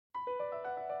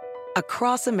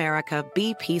Across America,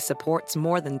 BP supports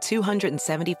more than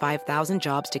 275,000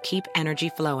 jobs to keep energy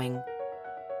flowing.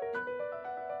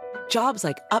 Jobs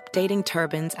like updating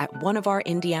turbines at one of our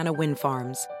Indiana wind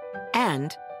farms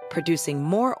and producing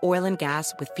more oil and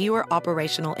gas with fewer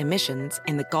operational emissions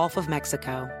in the Gulf of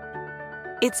Mexico.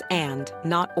 It's and,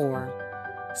 not or.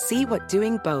 See what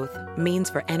doing both means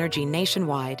for energy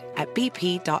nationwide at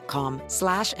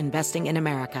bp.com/investing in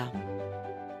America.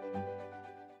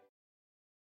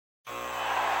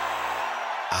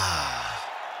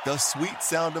 The sweet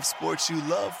sound of sports you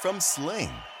love from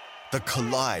Sling. The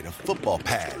collide of football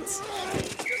pads.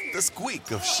 The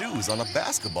squeak of shoes on a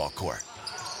basketball court.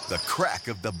 The crack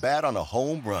of the bat on a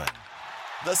home run.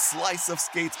 The slice of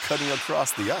skates cutting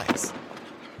across the ice.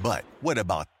 But what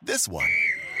about this one?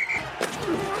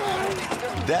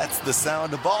 That's the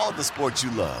sound of all the sports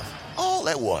you love, all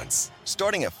at once.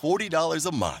 Starting at $40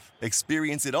 a month.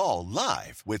 Experience it all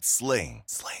live with Sling.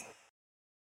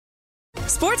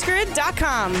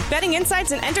 SportsGrid.com. Betting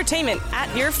insights and entertainment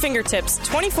at your fingertips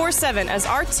 24/7 as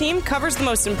our team covers the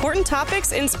most important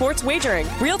topics in sports wagering.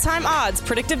 Real-time odds,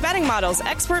 predictive betting models,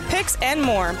 expert picks, and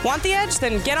more. Want the edge?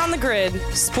 Then get on the grid.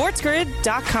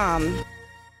 SportsGrid.com.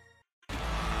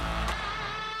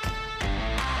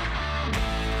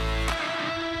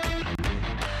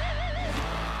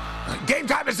 Game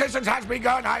Time Decisions has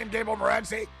begun. I am Dable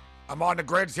Morency. I'm on the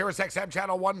grid, Sirius XM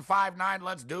channel 159.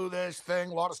 Let's do this thing.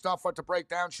 A lot of stuff to break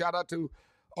down. Shout out to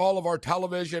all of our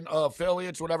television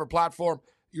affiliates, whatever platform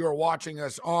you're watching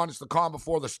us on. It's the calm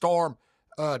before the storm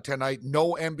tonight.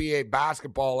 No NBA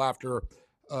basketball after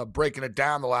breaking it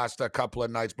down the last couple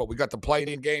of nights, but we got the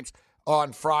play-in games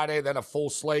on Friday, then a full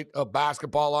slate of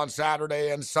basketball on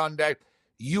Saturday and Sunday.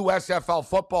 USFL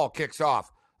football kicks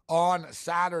off on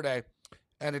Saturday.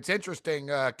 And it's interesting,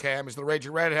 Cam, is the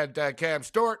Raging Redhead, Cam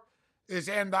Stewart, is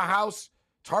in the house.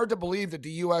 It's hard to believe that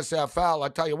the USFL, I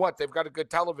tell you what, they've got a good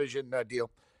television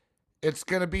deal. It's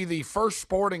going to be the first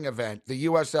sporting event, the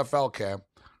USFL, Cam,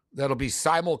 that'll be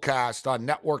simulcast on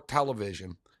network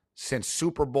television since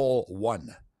Super Bowl I.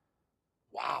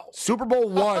 Wow. Super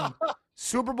Bowl I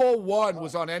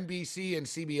was on NBC and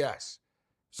CBS.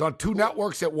 It's on two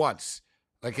networks at once.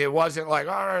 Like, it wasn't like,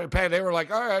 all right, they were like,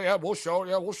 all right, yeah, we'll show it.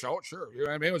 Yeah, we'll show it. Sure. You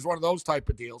know what I mean? It was one of those type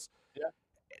of deals. Yeah.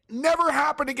 Never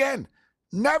happened again.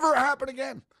 Never happened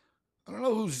again. I don't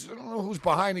know who's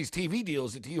behind these TV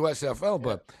deals at the USFL,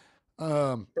 but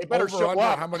they better show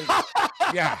up. How many?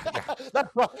 Yeah.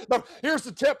 Here's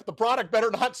the tip: the product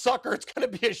better not sucker. It's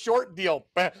going to be a short deal.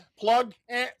 Plug.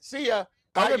 See ya.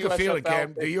 I get the feeling,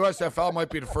 Cam, the USFL might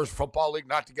be the first football league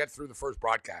not to get through the first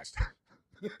broadcast.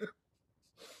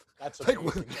 That's like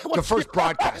the first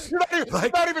broadcast. You're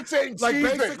not even saying like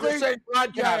season. basically, you're saying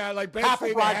broadcast. Yeah, like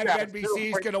basically the head of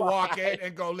NBC is going to walk in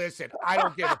and go, listen, I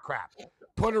don't give a crap.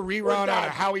 Put a rerun on a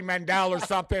Howie Mandel or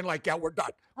something. Like, yeah, we're done.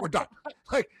 We're done.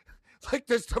 Like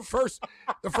this the first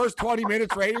 20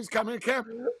 minutes ratings coming in, Cam.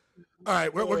 All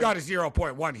right, we got a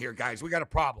 0.1 here, guys. We got a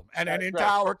problem. And then into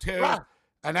hour two.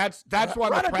 And that's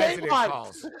when the president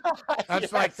calls.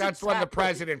 That's when the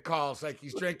president calls. Like,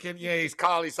 he's drinking. Yeah, he's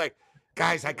calling. He's like,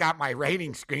 guys, I got my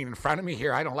rating screen in front of me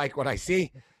here. I don't like what I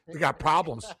see. We got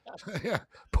problems.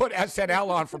 Put SNL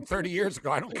on from 30 years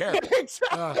ago. I don't care.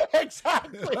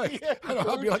 Exactly.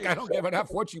 I'll be like, I don't give an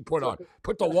F what you put on.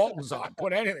 Put the Waltons on.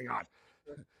 Put anything on.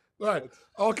 But,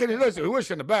 okay, listen, we wish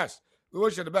you the best.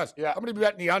 Yeah. I'm going to be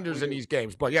betting the unders in these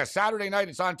games. But, yeah, Saturday night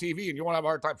it's on TV, and you won't have a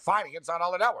hard time finding it. It's on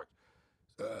all the networks.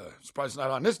 Surprised it's not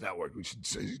on this network. We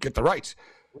should get the rights.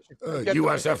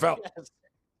 USFL. Yes,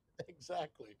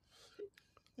 exactly.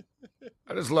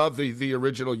 I just love the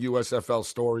original USFL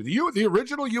story. The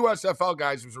original USFL,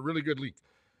 guys, was a really good league.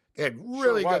 They had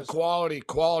really good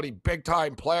quality,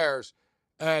 big-time players.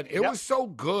 And it was so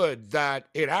good that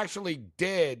it actually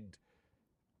did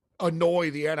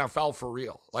annoy the NFL for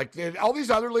real. Like, all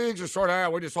these other leagues are sort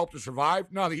of, we just hope to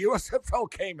survive. No, the USFL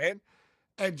came in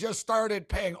and just started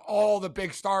paying all the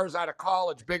big stars out of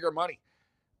college bigger money.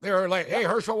 They were like, hey,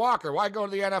 Herschel Walker, why go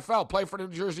to the NFL? Play for the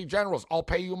New Jersey Generals. I'll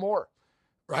pay you more.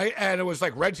 Right? And it was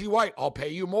like Reggie White, I'll pay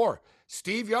you more.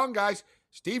 Steve Young, guys.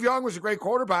 Steve Young was a great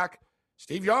quarterback.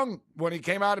 Steve Young, when he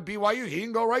came out of BYU, he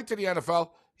didn't go right to the NFL.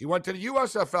 He went to the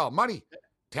USFL. Money.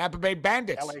 Tampa Bay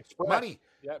Bandits. Money.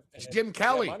 Yep. Jim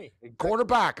Kelly, exactly.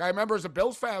 Quarterback. I remember as a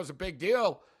Bills fan, it was a big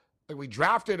deal. Like, we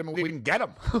drafted him and we didn't get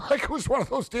him. Like, it was one of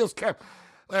those deals. I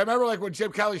remember, like, when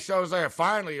Jim Kelly shows there,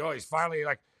 he's finally,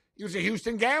 like, he was a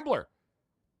Houston gambler.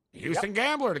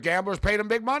 Gambler. The gamblers paid him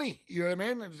big money. You know what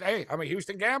I mean? Hey, I'm a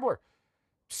Houston gambler.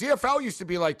 CFL used to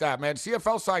be like that, man.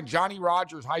 CFL signed Johnny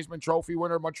Rogers, Heisman Trophy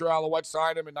winner. Montreal Alouettes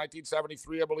signed him in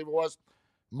 1973, I believe it was.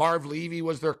 Marv Levy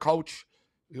was their coach.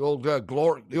 The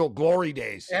old glory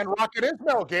days. And Rocket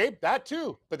Ismail, Gabe, that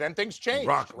too. But then things changed,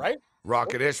 right?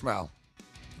 Rocket Ismail,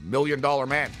 $1 million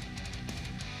man.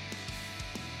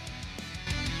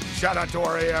 Shout out to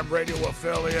our AM radio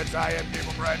affiliates. I am Gabe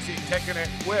Morency, kicking it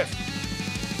with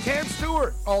Cam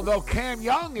Stewart. Although Cam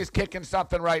Young is kicking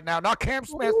something right now. Not Cam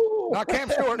Smith, not Cam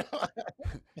Stewart.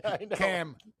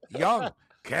 Cam Young.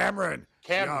 Cameron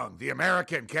Young, the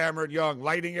American Cameron Young,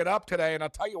 lighting it up today. And I'll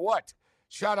tell you what,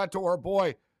 shout out to our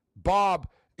boy Bob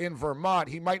in Vermont.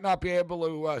 He might not be able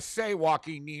to say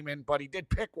Joaquin Neiman, but he did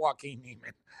pick Joaquin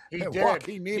Neiman. He did.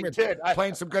 Joaquin Neiman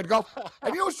playing some good golf.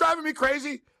 And you know what's driving me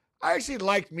crazy? I actually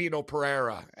liked Mito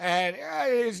Pereira. And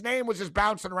his name was just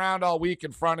bouncing around all week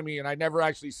in front of me, and I never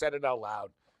actually said it out loud.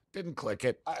 Didn't click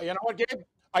it. You know what, Gabe?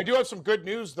 I do have some good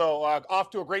news, though. Off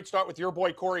to a great start with your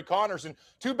boy, Corey Connors. And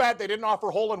too bad they didn't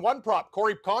offer hole-in-one prop.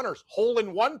 Corey Connors,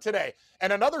 hole-in-one today.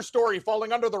 And another story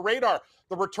falling under the radar,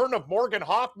 the return of Morgan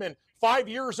Hoffman, 5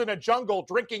 years in a jungle,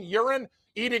 drinking urine,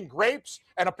 eating grapes.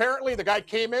 And apparently the guy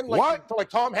came in like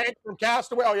Tom Hanks from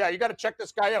Castaway. Oh, yeah, you got to check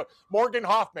this guy out. Morgan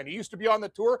Hoffman. He used to be on the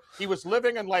tour. He was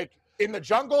living in the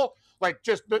jungle.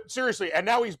 Seriously, and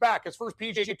now he's back. His first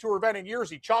PGA Tour event in years.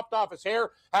 He chopped off his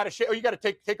hair, had a shave. Oh, you got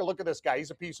to take a look at this guy.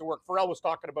 He's a piece of work. Pharrell was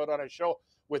talking about on his show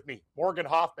with me. Morgan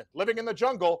Hoffman, living in the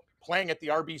jungle, playing at the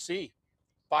RBC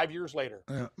 5 years later.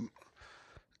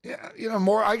 Yeah,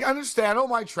 more. I understand. I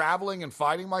don't mind traveling and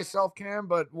fighting myself, Cam,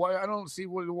 but I don't see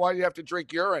why you have to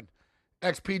drink urine.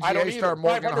 Ex-PGA star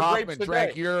Morgan Hoffman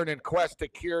drank urine in quest to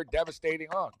cure devastating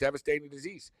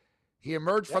disease. He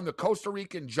emerged from the Costa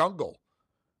Rican jungle.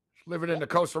 Living in the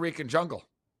Costa Rican jungle.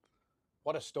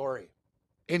 What a story.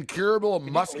 Incurable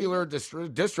muscular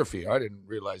dystrophy. I didn't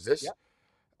realize this. Yep.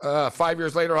 5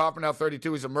 years later, Hoffman, now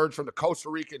 32, has emerged from the Costa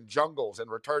Rican jungles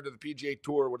and returned to the PGA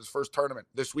Tour with his first tournament,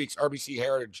 this week's RBC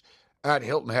Heritage at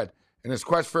Hilton Head. In his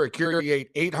quest for a cure, he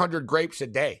ate 800 grapes a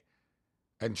day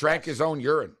and drank his own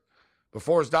urine.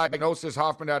 Before his diagnosis,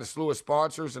 Hoffman had a slew of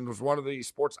sponsors and was one of the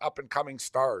sport's up-and-coming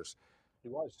stars. He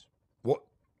was. What?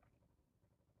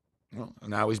 Well,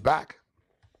 now he's back.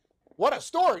 What a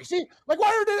story. See,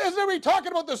 why is everybody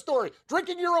talking about this story?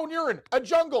 Drinking your own urine, a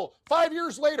jungle, 5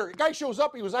 years later. A guy shows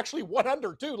up, he was actually 1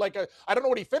 under, too. I don't know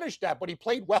what he finished at, but he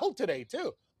played well today,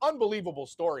 too. Unbelievable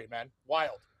story, man.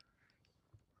 Wild.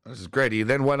 This is great. He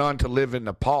then went on to live in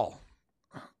Nepal.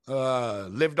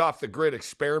 Lived off the grid,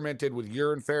 experimented with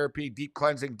urine therapy, deep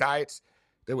cleansing diets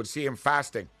that would see him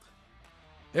fasting.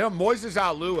 You know, Moises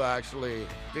Alou actually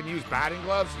didn't use batting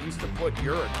gloves. He used to put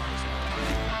urine on his hands.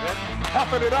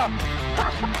 Puffing it up.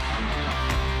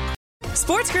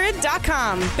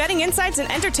 SportsGrid.com. Betting insights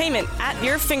and entertainment at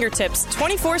your fingertips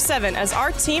 24/7 as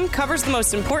our team covers the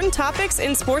most important topics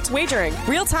in sports wagering.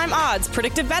 Real-time odds,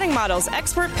 predictive betting models,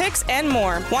 expert picks, and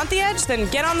more. Want the edge?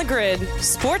 Then get on the grid.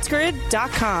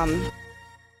 SportsGrid.com.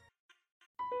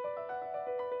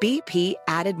 BP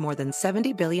added more than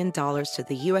 $70 billion to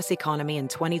the U.S. economy in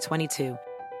 2022.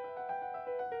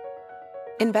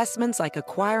 Investments like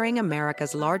acquiring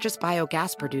America's largest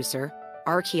biogas producer,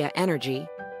 Archaea Energy,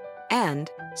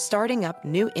 and starting up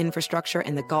new infrastructure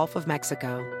in the Gulf of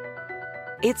Mexico.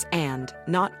 It's and,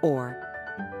 not or.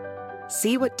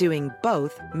 See what doing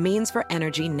both means for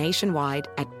energy nationwide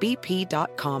at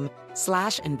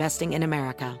bp.com/investing in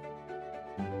America.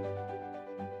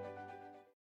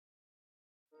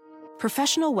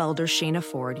 Professional welder Shayna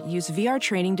Ford used VR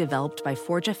training developed by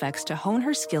ForgeFX to hone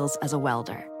her skills as a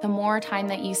welder. The more time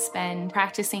that you spend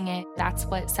practicing it, that's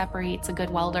what separates a good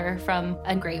welder from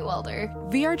a great welder.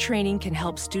 VR training can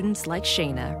help students like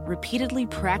Shayna repeatedly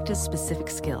practice specific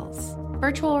skills.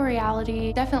 Virtual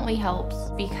reality definitely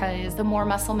helps because the more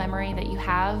muscle memory that you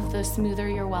have, the smoother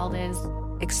your weld is.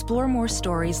 Explore more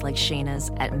stories like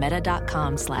Shayna's at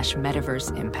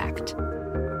meta.com/metaverseimpact.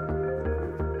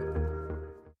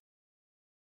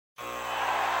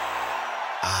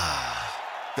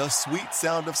 The sweet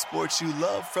sound of sports you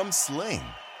love from Sling.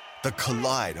 The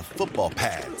collide of football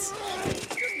pads.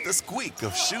 The squeak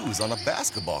of shoes on a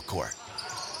basketball court.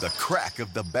 The crack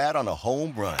of the bat on a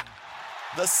home run.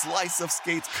 The slice of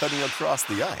skates cutting across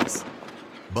the ice.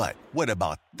 But what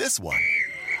about this one?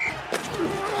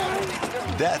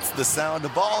 That's the sound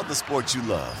of all the sports you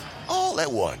love, all at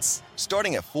once.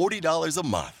 Starting at $40 a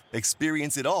month.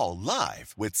 Experience it all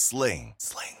live with Sling.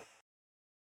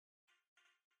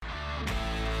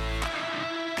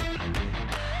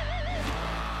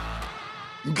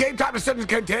 Game time decisions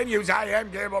continues. I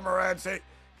am Gable Morency.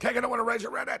 Kicking it with a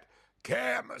razor red at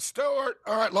Cam Stewart.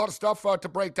 All right, a lot of stuff to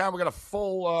break down. We got a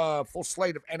full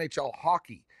slate of NHL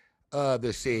hockey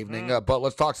this evening. But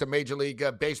let's talk some Major League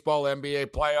Baseball,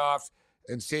 NBA playoffs,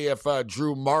 and see if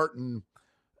Drew Martin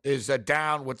is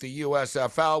down with the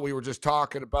USFL. We were just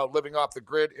talking about living off the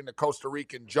grid in the Costa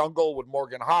Rican jungle with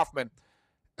Morgan Hoffman.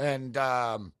 And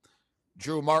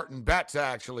Drew Martin Betts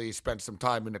actually spent some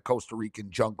time in the Costa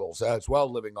Rican jungles as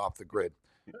well, living off the grid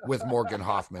with Morgan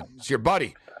Hoffman. It's your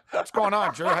buddy. What's going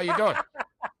on, Drew? How you doing?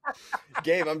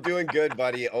 Gabe, I'm doing good,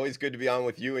 buddy. Always good to be on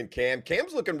with you and Cam.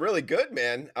 Cam's looking really good,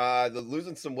 man.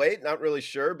 Losing some weight, not really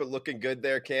sure, but looking good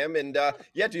there, Cam. And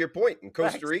yeah, to your point, in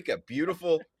Costa Rica,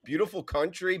 beautiful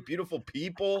country, beautiful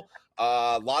people.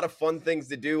 A lot of fun things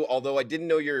to do. Although I didn't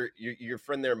know your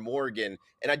friend there, Morgan,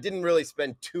 and I didn't really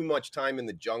spend too much time in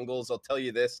the jungles. I'll tell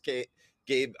you this,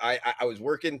 Gabe. I was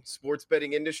working sports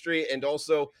betting industry, and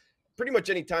also pretty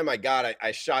much any time I got,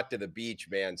 I shot to the beach,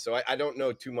 man. So I don't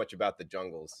know too much about the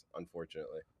jungles,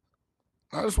 unfortunately.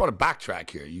 I just want to backtrack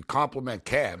here. You compliment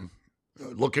Cam.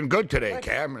 Looking good today,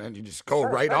 Cam, and you just go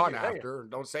right on after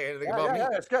and don't say anything about me. Yeah,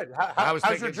 that's good. I was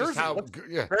how's thinking your just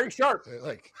jersey? Very sharp.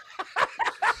 Like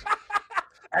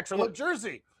excellent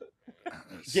jersey.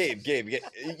 Gabe,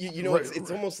 you know,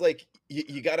 it's almost like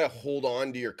you got to hold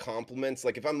on to your compliments.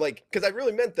 Like if I'm like, because I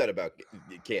really meant that about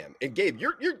Cam and Gabe.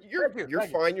 You're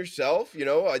fine yourself. You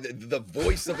know, the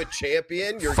voice of a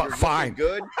champion. You're fine,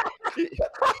 good.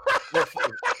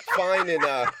 Fine,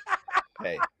 and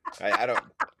hey, I don't.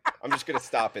 I'm just gonna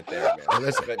stop it there, man.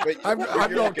 Listen, but I've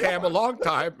known Cam a long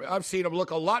time. I've seen him look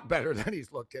a lot better than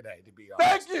he's looked today, to be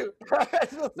honest. Thank you.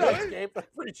 Thanks, Gabe. I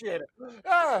appreciate it.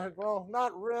 Well,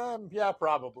 not yeah,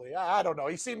 probably. I don't know.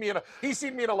 He's seen me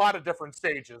in a lot of different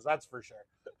stages. That's for sure.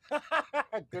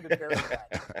 Good and very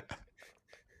bad.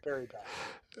 Very bad.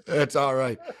 It's all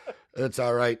right. It's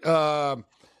all right. All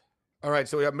right.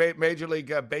 So we have Major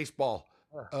League Baseball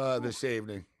this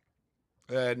evening,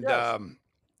 and. Yes.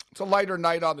 It's a lighter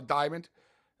night on the diamond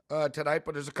tonight,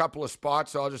 but there's a couple of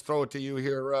spots, so I'll just throw it to you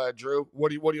here, Drew.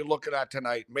 What are you looking at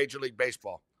tonight, Major League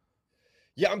Baseball?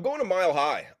 Yeah, I'm going a mile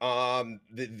high.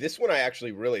 This one I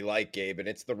actually really like, Gabe, and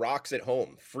it's the Rocks at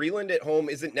home. Freeland at home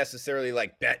isn't necessarily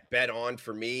like bet on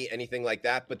for me, anything like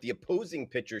that, but the opposing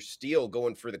pitcher, Steele,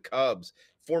 going for the Cubs,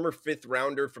 former 5th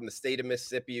rounder from the state of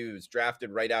Mississippi who was drafted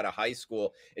right out of high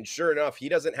school. And sure enough, he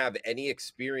doesn't have any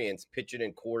experience pitching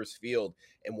in Coors Field.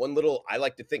 And one little, I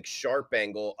like to think, sharp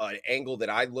angle, an angle that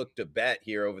I look to bet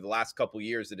here over the last couple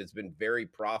years that has been very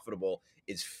profitable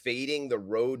is fading the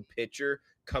road pitcher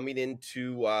coming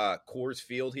into Coors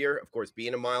Field here. Of course,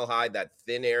 being a mile high, that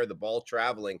thin air, the ball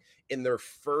traveling in their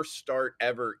first start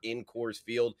ever in Coors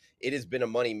Field. It has been a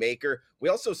money maker. We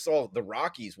also saw the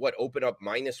Rockies, open up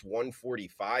minus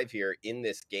 145 here in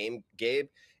this game, Gabe,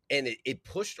 and it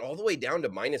pushed all the way down to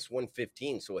minus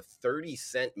 115. So a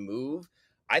 30-cent move.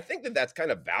 I think that's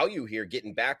kind of value here,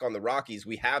 getting back on the Rockies.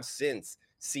 We have since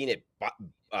seen it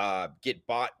get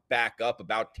bought back up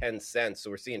about 10 cents. So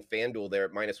we're seeing FanDuel there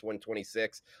at minus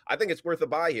 126. I think it's worth a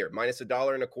buy here. Minus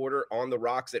 $1.25 on the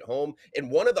Rocks at home. And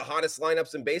one of the hottest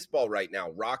lineups in baseball right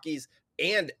now, Rockies,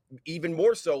 and even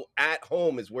more so at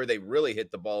home is where they really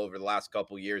hit the ball over the last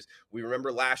couple of years. We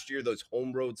remember last year, those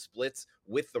home road splits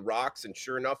with the Rocks. And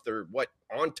sure enough, they're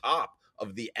on top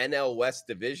of the NL West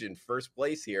division, first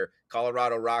place here.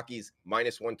 Colorado Rockies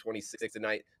minus 126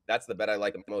 tonight. That's the bet I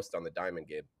like the most on the diamond,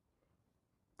 Gabe.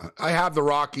 I have the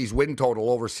Rockies win total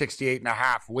over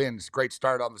 68.5 wins. Great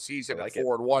start on the season at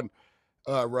 4-1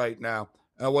 right now.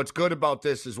 What's good about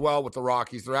this as well with the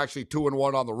Rockies, they're actually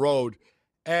 2-1 on the road,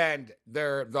 and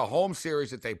the home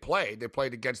series that they played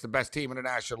against the best team in the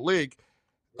National League.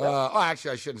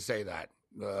 Actually, I shouldn't say that.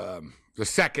 The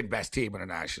second best team in the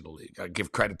National League. I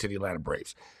give credit to the Atlanta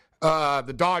Braves,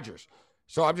 the Dodgers.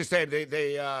 So I'm just saying they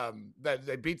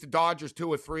beat the Dodgers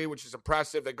 2-3, which is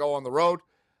impressive. They go on the road.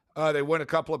 They win a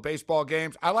couple of baseball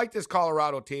games. I like this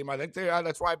Colorado team. I think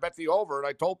that's why I bet the over. And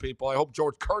I told people, I hope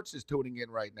George Kurtz is tuning in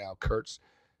right now. Kurtz,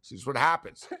 this is what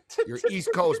happens. You're East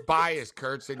Coast bias,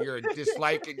 Kurtz, and you're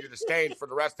disliking your disdain for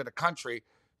the rest of the country.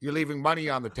 You're leaving money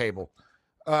on the table.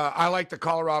 I like the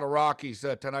Colorado Rockies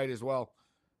tonight as well.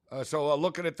 So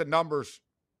looking at the numbers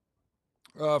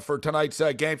for tonight's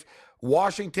games,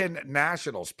 Washington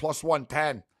Nationals plus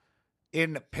 110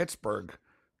 in Pittsburgh.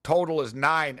 Total is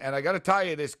 9. And I got to tell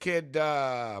you, this kid,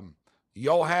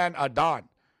 Johan Adon.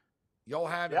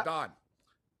 Adon.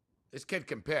 This kid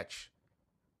can pitch.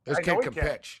 This kid can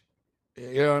pitch.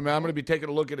 You know what I mean? I'm going to be taking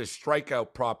a look at his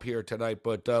strikeout prop here tonight.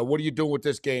 But what are you doing with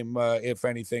this game, if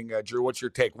anything, Drew? What's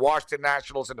your take? Washington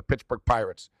Nationals and the Pittsburgh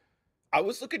Pirates. I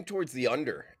was looking towards the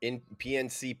under in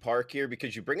PNC Park here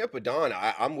because you bring up Adon.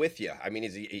 I'm with you. I mean,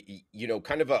 is he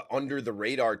kind of a under the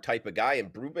radar type of guy?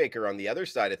 And Brubaker on the other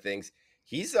side of things,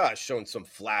 he's shown some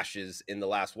flashes in the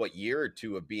last, year or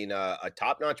two of being a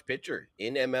top-notch pitcher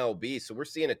in MLB. So we're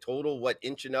seeing a total,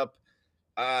 inching up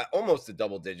almost to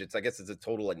double digits. I guess it's a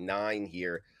total of 9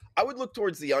 here. I would look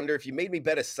towards the under. If you made me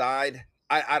bet a side,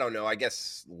 I don't know. I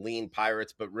guess lean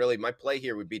Pirates, but really my play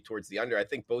here would be towards the under. I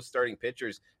think both starting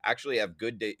pitchers actually have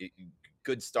good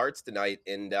starts tonight,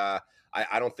 and I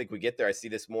don't think we get there. I see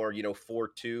this more,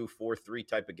 4-2, 4-3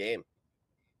 type of game.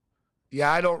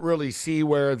 Yeah, I don't really see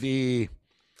where all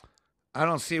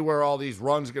these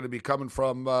runs are going to be coming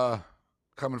from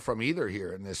either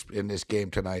here in this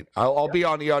game tonight. I'll be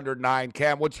on the under 9.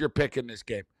 Cam, what's your pick in this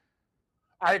game?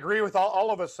 I agree with all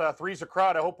of us. 3's a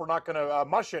crowd. I hope we're not going to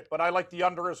mush it, but I like the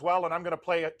under as well, and I'm going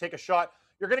to take a shot.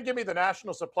 You're going to give me the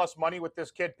Nationals at plus money with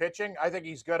this kid pitching. I think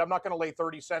he's good. I'm not going to lay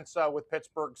 30 cents with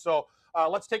Pittsburgh. So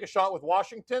let's take a shot with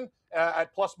Washington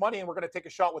at plus money, and we're going to take a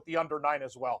shot with the under 9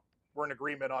 as well. We're in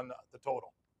agreement on the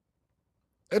total.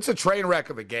 It's a train wreck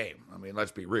of a game. I mean,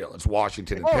 let's be real. It's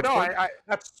Washington and Pittsburgh.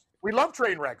 No, we love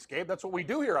train wrecks, Gabe. That's what we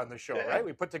do here on the show, right?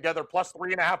 We put together plus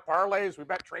 3.5 parlays. We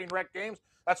bet train wreck games.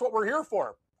 That's what we're here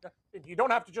for. You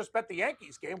don't have to just bet the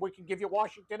Yankees game. We can give you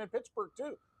Washington and Pittsburgh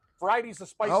too. Variety's the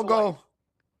spice. I'll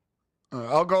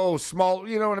go small.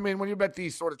 You know what I mean? When you bet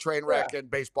these sort of train wreck and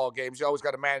baseball games, you always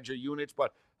got to manage your units.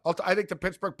 But I think the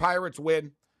Pittsburgh Pirates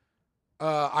win.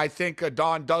 I think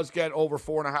Don does get over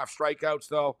 4.5 strikeouts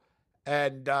though,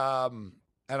 and I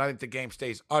think the game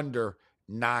stays under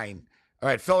 9. All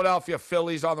right, Philadelphia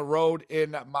Phillies on the road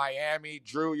in Miami.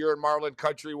 Drew, you're in Marlin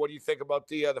country. What do you think about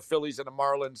the Phillies and the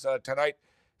Marlins tonight?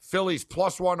 Phillies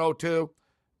plus 102,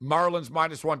 Marlins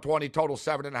minus 120, total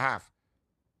 7.5.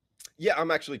 Yeah,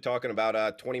 I'm actually talking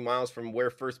about 20 miles from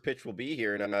where first pitch will be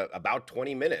here in about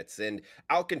 20 minutes. And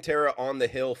Alcantara on the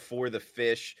hill for the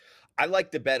Fish. I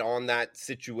like to bet on that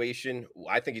situation.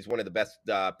 I think he's one of the best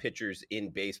pitchers in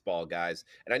baseball, guys.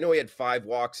 And I know he had 5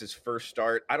 walks his first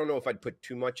start. I don't know if I'd put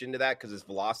too much into that because his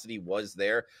velocity was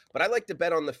there. But I like to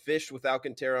bet on the Fish with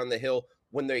Alcantara on the hill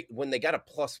when they got a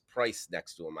plus price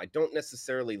next to him. I don't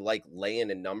necessarily like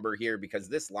laying a number here because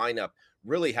this lineup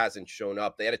really hasn't shown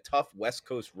up. They had a tough West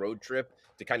Coast road trip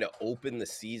to kind of open the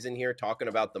season here, talking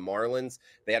about the Marlins.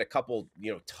 They had a couple,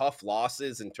 tough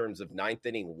losses in terms of 9th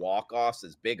inning walk-offs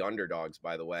as big underdogs,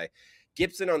 by the way.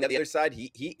 Gibson on the other side,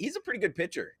 he's a pretty good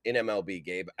pitcher in MLB,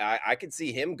 Gabe. I could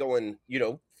see him going,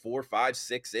 4, 5,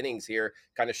 6 innings here,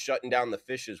 kind of shutting down the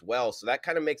Fish as well. So that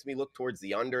kind of makes me look towards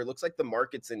the under. It looks like the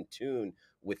market's in tune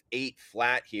with 8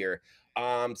 flat here.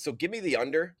 So give me the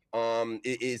under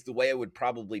is the way I would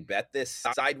probably bet this.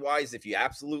 Sidewise, if you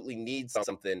absolutely need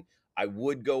something, I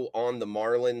would go on the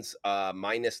Marlins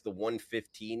minus the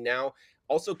 115 now.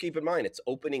 Also, keep in mind, it's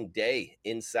opening day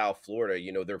in South Florida,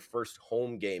 their first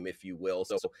home game, if you will.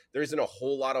 So there isn't a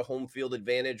whole lot of home field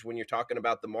advantage when you're talking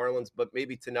about the Marlins, but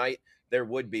maybe tonight there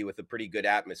would be with a pretty good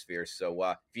atmosphere. So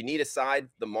if you need a side,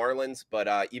 the Marlins,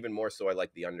 but even more so, I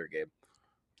like the under game.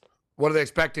 What are they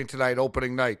expecting tonight,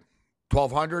 opening night?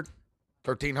 1,200?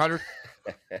 1,300?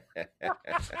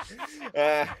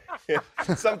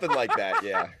 Something like that,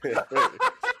 yeah.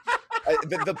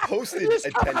 The postage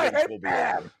attendance will be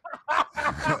on.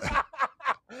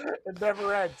 It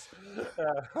never ends.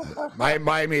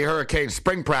 Miami Hurricanes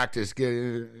spring practice get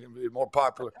more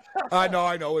popular. I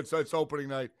know. It's opening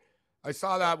night. I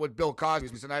saw that with Bill Cosby.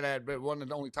 Tonight I had one and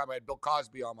the only time I had Bill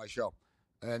Cosby on my show.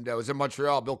 And I was in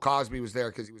Montreal. Bill Cosby was there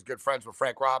because he was good friends with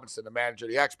Frank Robinson, the manager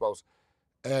of the Expos.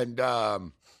 And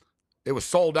it was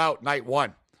sold out night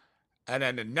 1. And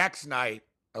then the next night,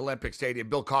 Olympic Stadium,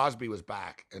 Bill Cosby was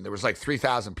back. And there was like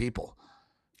 3,000 people.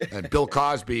 And Bill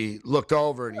Cosby looked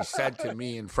over and he said to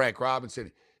me and Frank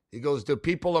Robinson, he goes, do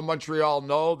people in Montreal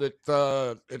know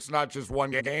that it's not just one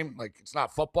game? Like, it's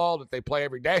not football that they play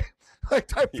every day? Like,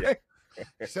 type thing.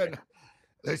 They said,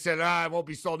 it won't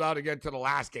be sold out again till the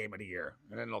last game of the year.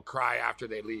 And then they'll cry after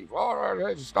they leave. Oh,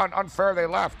 it's just unfair they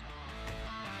left.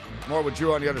 More with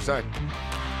Drew on the other side.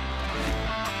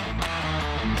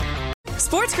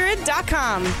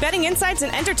 SportsGrid.com. Betting insights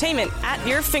and entertainment at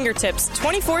your fingertips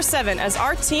 24/7 as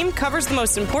our team covers the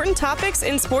most important topics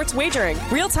in sports wagering.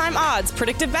 Real-time odds,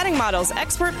 predictive betting models,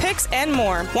 expert picks, and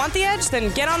more. Want the edge?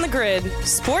 Then get on the grid.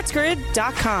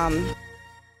 SportsGrid.com.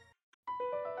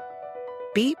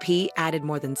 BP added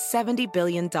more than $70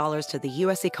 billion to the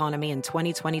U.S. economy in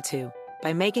 2022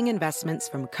 by making investments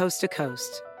from coast to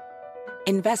coast.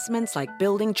 Investments like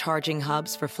building charging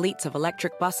hubs for fleets of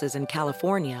electric buses in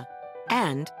California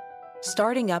and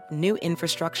starting up new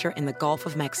infrastructure in the Gulf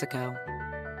of Mexico.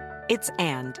 It's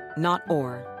and, not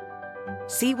or.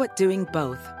 See what doing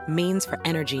both means for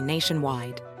energy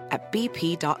nationwide at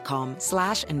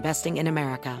bp.com/investing in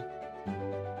America.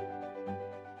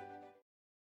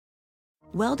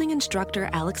 Welding instructor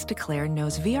Alex DeClaire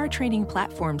knows VR training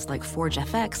platforms like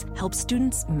ForgeFX help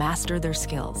students master their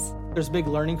skills. There's a big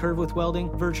learning curve with welding.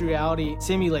 Virtual reality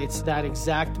simulates that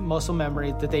exact muscle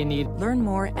memory that they need. Learn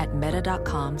more at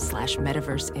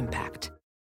meta.com/metaverseimpact.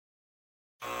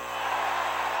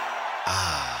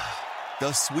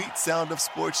 The sweet sound of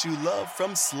sports you love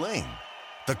from Sling.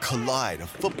 The collide of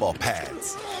football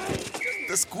pads.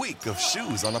 The squeak of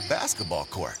shoes on a basketball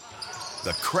court.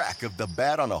 The crack of the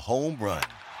bat on a home run.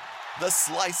 The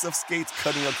slice of skates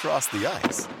cutting across the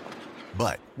ice.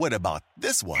 But what about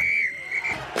this one?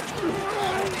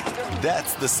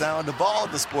 That's the sound of all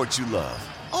the sports you love,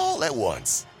 all at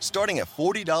once. Starting at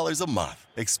 $40 a month.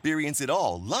 Experience it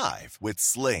all live with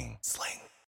Sling.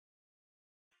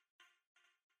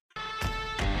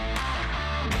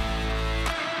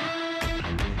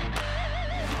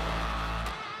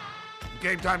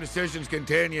 Game Time Decisions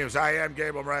continues. I am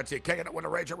Gable Morency, kicking it with a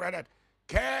Rachel Redhead.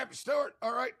 Cam Stewart.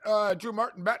 All right. Drew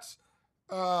Martin Betts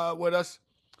with us.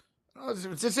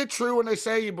 Is it true when they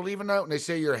say you believe in that? When they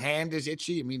say your hand is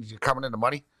itchy, it means you're coming into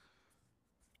money?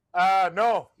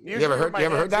 No. You ever heard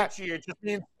that? Itchy, it just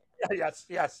means,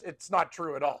 yes. It's not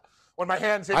true at all. When my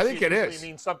hand's itchy, I think it is.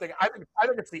 Means something. I think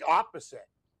it's the opposite.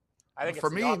 I think for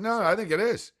it's me, the opposite. no. I think it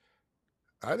is.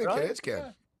 I think Really? it is,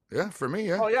 Cam. Yeah, for me,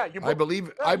 yeah. Oh yeah, I believe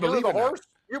in the that. horse.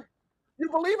 You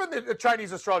believe in the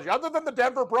Chinese astrology, other than the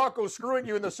Denver Broncos screwing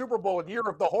you in the Super Bowl in Year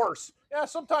of the Horse. Yeah,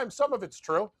 sometimes some of it's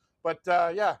true, but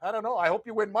I don't know. I hope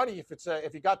you win money if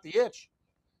you got the itch,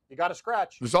 you got to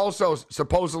scratch. There's also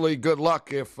supposedly good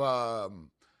luck if a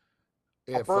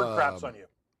bird craps on you.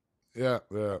 Yeah.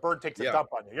 A bird takes a dump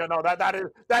on you.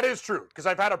 That is true, because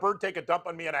I've had a bird take a dump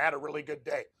on me and I had a really good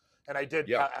day. And I did.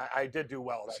 Yeah. I did do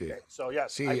well that day. So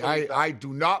yes. See, I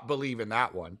do not believe in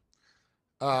that one.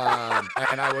 And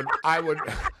I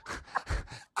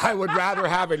would rather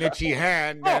have an itchy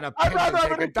hand than a pigeon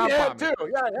take a dump on me. Too.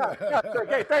 Yeah.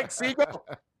 Okay, thanks, Seagull.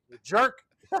 You jerk.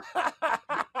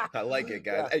 I like it,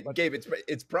 guys. Hey, Gabe,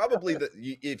 it's probably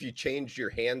if you changed your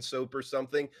hand soap or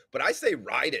something, but I say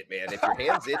ride it, man. If your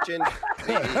hand's itching,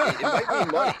 it might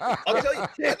mean money. I'll tell you,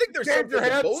 I think there's something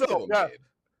to both of them, Gabe.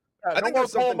 I think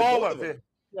there's something to both of them.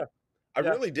 Yeah. I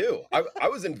really do. I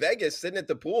was in Vegas sitting at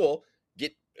the pool,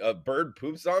 get a bird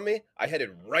poops on me. I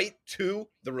headed right to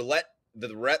the roulette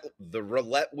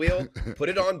wheel, put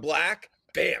it on black,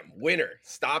 bam, winner.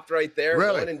 Stopped right there,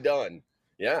 really? One and done.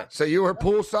 Yeah. So you were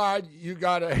poolside, you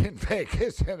got in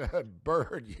Vegas and a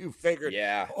bird, you figured,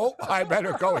 I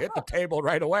better go hit the table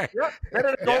right away. Yeah, and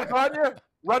it goes on you,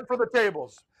 run for the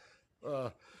tables.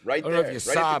 Right there. I don't know if you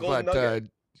saw, but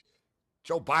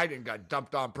Joe Biden got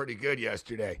dumped on pretty good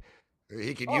yesterday.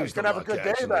 He could use the luck,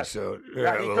 actually. So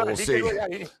we'll see.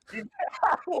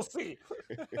 We'll see.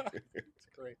 It's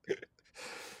great.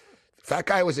 If that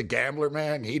guy was a gambler,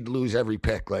 man, he'd lose every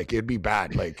pick. Like, it'd be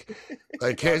bad. Like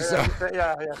his.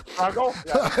 Struggle.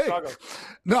 Struggle.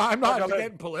 No, I'm not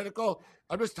getting political.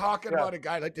 I'm just talking about a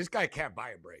guy like this. Guy can't buy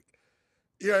a break.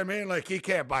 You know what I mean? Like, he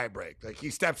can't buy a break. Like,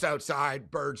 he steps outside,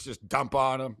 birds just dump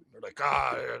on him. They're like,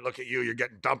 look at you. You're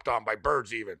getting dumped on by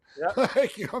birds even. Yeah.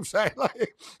 Like, you know what I'm saying?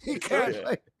 Like, he can't,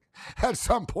 like, at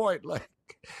some point, like,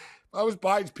 if I was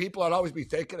Biden's people, I'd always be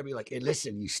thinking, I'd be like, hey,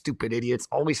 listen, you stupid idiots,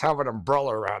 always have an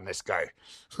umbrella around this guy.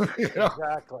 You know?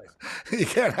 Exactly. You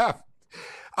can't have.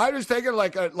 I was thinking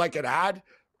like an ad.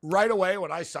 Right away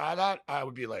when I saw that, I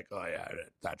would be like, oh, yeah,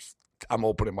 I'm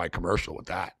opening my commercial with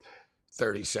that.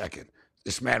 30-second.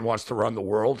 This man wants to run the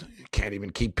world. You can't even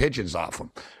keep pigeons off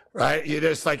him, right? You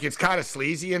just like, it's kind of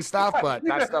sleazy and stuff, but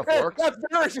that stuff works.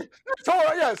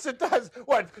 Yes, it does.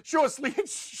 What? Show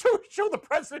the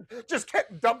president just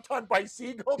getting dumped on by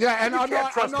seagulls. Yeah, and I'm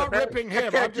not ripping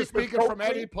him. I'm just speaking from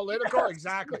any political.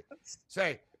 Exactly.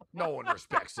 Say, no one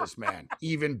respects this man,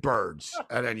 even birds.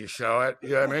 And then you show it.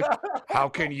 You know what I mean? How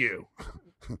can you?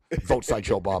 Vote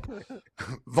Sideshow Bob.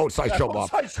 Vote Sideshow Bob.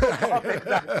 Vote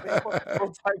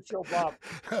Sideshow Bob.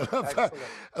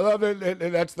 I love it.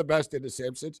 And that's the best in The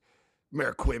Simpsons.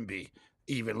 Mayor Quimby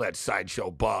even let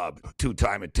Sideshow Bob,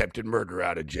 2-time attempted murder,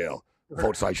 out of jail.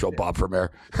 Vote Sideshow Bob for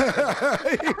mayor.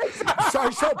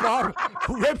 Sideshow Bob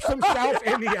rips himself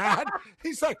in the ad.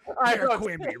 He's like, Mayor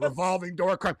Quimby, revolving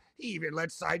door crime. He even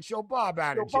let Sideshow Bob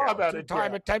out of jail.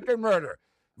 2-time attempted murder.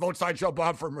 Vote Sideshow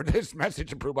Bob for this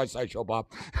message approved by Sideshow Bob.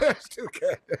 It's too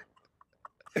good.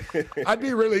 I'd be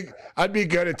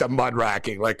good at the mud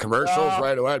racking, like commercials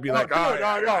right away. I'd be like,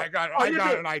 I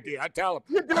got an idea. I tell him.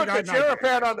 You do it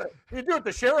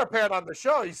the sheriff on the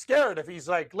show. He's scared if he's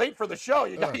like late for the show.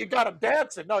 You got him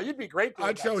dancing. No, you'd be great.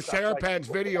 I'd show Sheripan's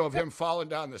video of him falling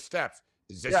down the steps.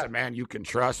 Is this a man you can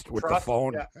trust with the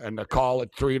phone and the call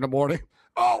at 3 a.m?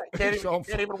 Oh, can't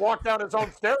even walk down his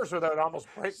own stairs without almost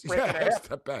breaking a hip. That's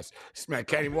the best. This man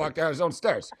can't even walk down his own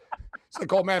stairs. It's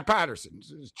like old man Patterson.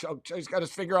 He's got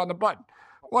his finger on the button.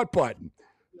 What button?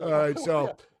 All right,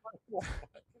 so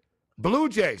Blue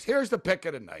Jays. Here's the pick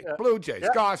of the night. Blue Jays,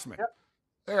 Gossman.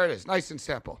 There it is. Nice and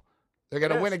simple. They're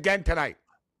going to win again tonight.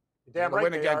 Damn right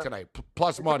win again tonight.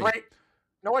 Plus money. Great. You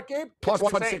know what, Gabe? Plus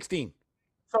 116.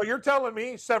 So you're telling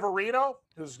me Severino,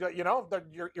 who's,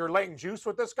 you're laying juice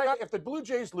with this guy? If the Blue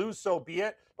Jays lose, so be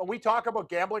it. But we talk about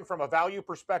gambling from a value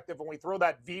perspective when we throw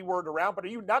that V word around. But are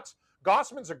you nuts?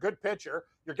 Gossman's a good pitcher.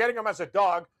 You're getting him as a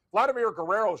dog. Vladimir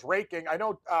Guerrero's raking. I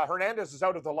know Hernandez is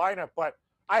out of the lineup, but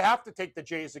I have to take the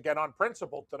Jays again on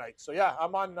principle tonight. So, yeah,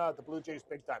 I'm on the Blue Jays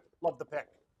big time. Love the pick.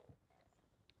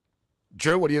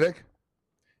 Drew, what do you think?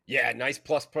 Yeah, nice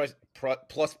plus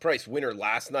price winner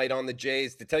last night on the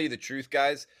Jays. To tell you the truth,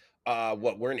 guys,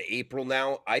 we're in April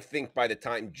now. I think by the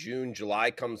time June,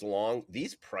 July comes along,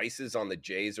 these prices on the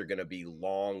Jays are going to be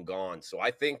long gone. So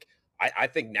I think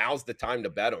now's the time to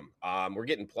bet them. We're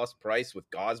getting plus price with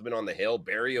Gausman on the hill.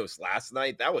 Berrios last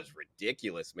night, that was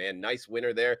ridiculous, man. Nice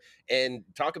winner there. And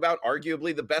talk about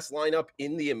arguably the best lineup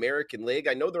in the American League.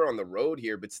 I know they're on the road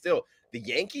here, but still, the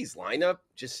Yankees lineup,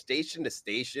 just station to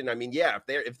station. I mean, yeah,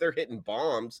 if they're hitting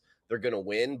bombs, they're going to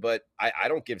win. But I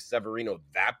don't give Severino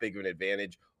that big of an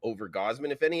advantage over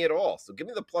Gausman, if any at all. So give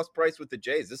me the plus price with the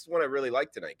Jays. This is one I really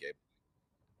like tonight, Gabe.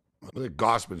 I think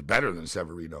Gausman's better than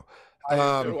Severino.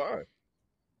 So do I.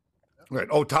 Right.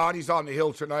 Ohtani's on the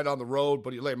hill tonight on the road,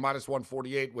 but he laid minus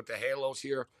 148 with the Halos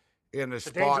here in the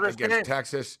spot against game.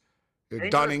 Texas.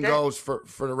 Dunning goes for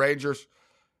the Rangers.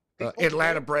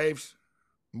 Atlanta Braves.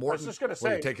 Morton, I was just going to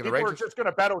say, people are just going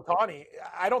to bet Ohtani.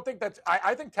 I don't think that's –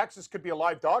 I think Texas could be a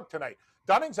live dog tonight.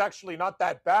 Dunning's actually not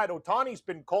that bad. Ohtani's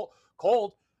been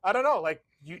cold. I don't know. Like,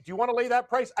 do you want to lay that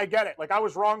price? I get it. Like, I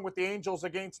was wrong with the Angels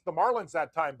against the Marlins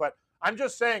that time. But I'm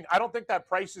just saying, I don't think that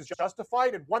price is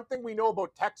justified. And one thing we know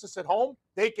about Texas at home,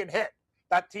 they can hit.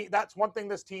 That's one thing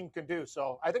this team can do.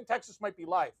 So I think Texas might be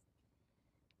live.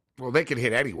 Well, they can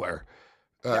hit anywhere,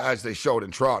 as they showed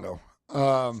in Toronto.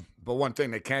 But one thing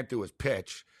they can't do is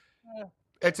pitch.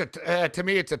 It's to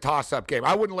me, it's a toss-up game.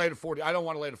 I wouldn't lay the 40. I don't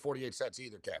want to lay the 48 cents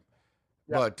either, Cam.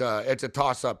 Yeah. But it's a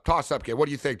toss-up game. What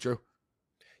do you think, Drew?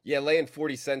 Yeah, laying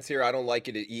 40 cents here, I don't like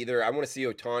it either. I want to see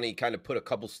Ohtani kind of put a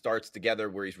couple starts together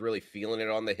where he's really feeling it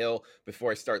on the hill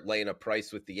before I start laying a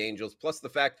price with the Angels. Plus the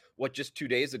fact, just 2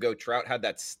 days ago, Trout had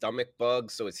that stomach bug.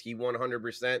 So is he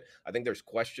 100%? I think there's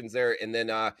questions there. And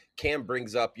then Cam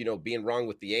brings up, being wrong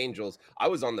with the Angels. I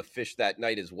was on the fish that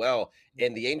night as well,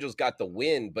 and the Angels got the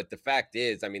win. But the fact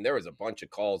is, I mean, there was a bunch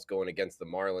of calls going against the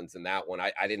Marlins in that one.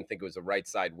 I didn't think it was a right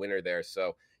side winner there.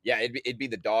 So yeah, it'd be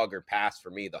the dog or pass for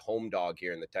me, the home dog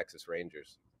here in the Texas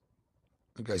Rangers.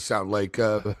 You guys sound like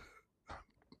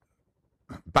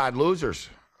bad losers.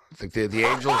 I think the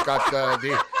Angels got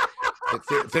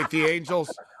the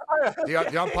Angels.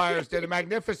 The umpires did a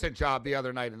magnificent job the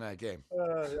other night in that game.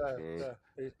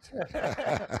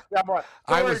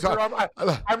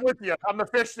 I'm with you. I'm the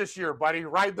fish this year, buddy.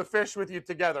 Ride the fish with you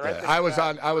together. Yeah, I was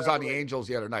on the Angels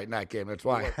the other night in that game. That's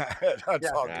why.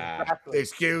 That's all good.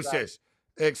 Exactly.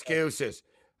 Excuses.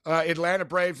 Atlanta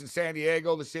Braves in San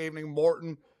Diego this evening.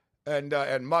 Morton and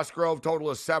Musgrove, total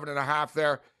of 7.5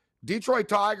 there. Detroit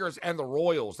Tigers and the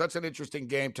Royals. That's an interesting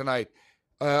game tonight.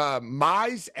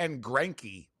 Mize and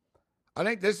Greinke. I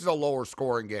think this is a lower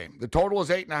scoring game. The total is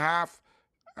 8.5.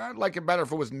 I'd like it better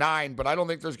if it was 9, but I don't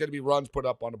think there's going to be runs put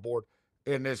up on the board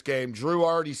in this game. Drew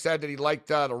already said that he liked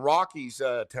the Rockies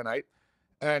tonight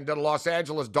and the Los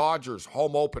Angeles Dodgers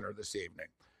home opener this evening.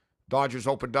 Dodgers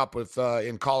opened up with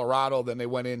in Colorado, then they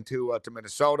went into to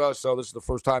Minnesota, so this is the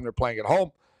first time they're playing at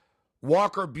home.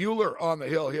 Walker Buehler on the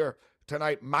hill here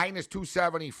tonight, minus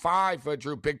 275,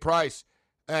 Drew, big price.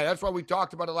 And that's why we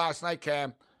talked about it last night,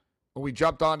 Cam. When we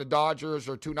jumped on the Dodgers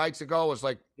 2 nights ago, it was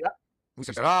like, we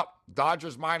said,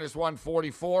 Dodgers minus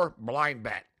 144, blind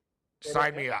bet.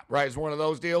 Sign me up, right? It's one of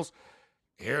those deals.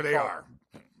 Here they are,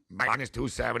 minus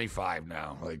 275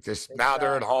 now. Like this, now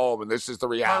they're at home, and this is the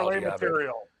reality of it.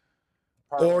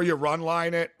 Or you run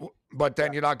line it, but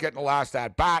then you're not getting the last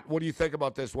at bat. What do you think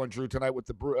about this one, Drew, tonight with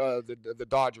the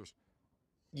Dodgers?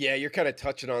 Yeah, you're kind of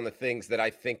touching on the things that I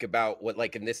think about what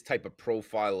in this type of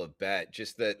profile of bet.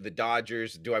 Just the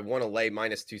Dodgers, do I want to lay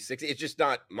minus 260? It's just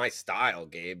not my style,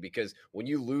 Gabe, because when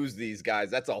you lose these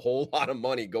guys, that's a whole lot of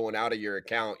money going out of your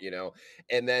account,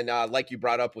 And then like you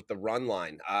brought up with the run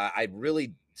line, I'd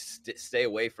really stay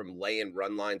away from laying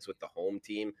run lines with the home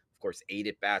team. Of course, 8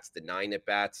 at-bats to 9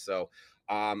 at-bats. So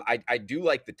I do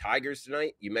like the Tigers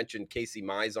tonight. You mentioned Casey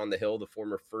Mize on the hill, the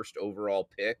former first overall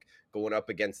pick, going up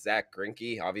against Zach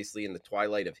Greinke, obviously in the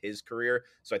twilight of his career.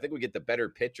 So I think we get the better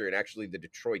pitcher, and actually the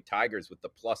Detroit Tigers with the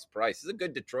plus price. This is a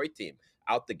good Detroit team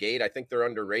out the gate. I think they're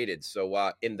underrated.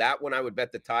 So in that one, I would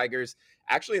bet the Tigers.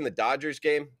 Actually, in the Dodgers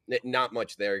game, not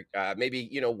much there. Maybe,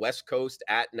 West Coast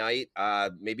at night.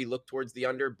 Maybe look towards the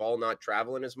under. Ball not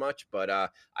traveling as much, but I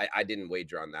didn't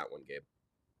wager on that one, Gabe.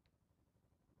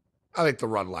 I think the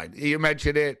run line. You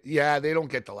mentioned it. Yeah, they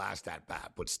don't get the last at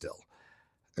bat, but still.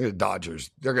 The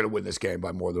Dodgers, they're going to win this game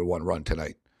by more than one run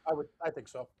tonight. I think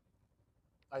so.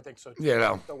 I think so.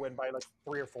 They'll win by like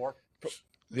 3 or 4.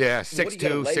 Yeah,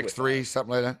 6-2, 6-3,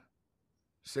 something like that.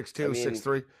 6-2,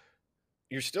 6-3.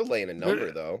 You're still laying a number,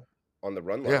 though, on the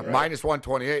run line, right? Minus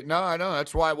 128. No, I know.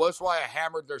 That's why I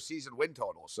hammered their season win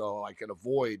total, so I can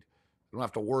avoid, I don't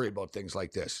have to worry about things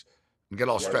like this and get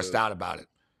all stressed out about it,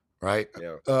 right?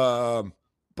 Yeah.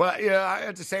 But, yeah,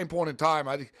 at the same point in time,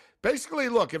 I think basically,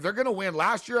 look, if they're going to win,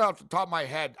 last year, off the top of my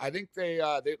head, I think they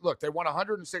won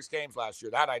 106 games last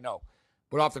year. That I know.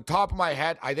 But off the top of my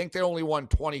head, I think they only won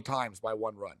 20 times by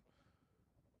one run.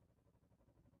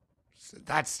 So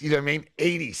that's,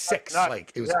 86.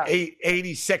 It was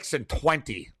 86 and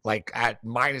 20, at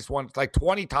minus one,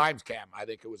 20 times, Cam. I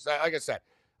think it was, like I said,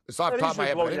 it's off the top of my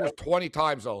head, but I think it was 20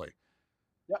 times only.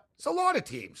 Yeah. It's a lot of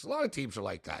teams. A lot of teams are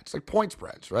like that. It's like point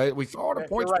spreads, right? We throw out a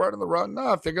point spread in the run.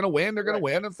 No, if they're going to win, they're going to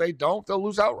win. If they don't, they'll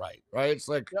lose outright, right? It's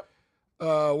like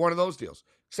one of those deals.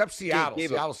 Except Seattle.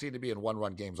 Seattle seem to be in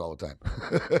one-run games all the time.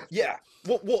 Yeah.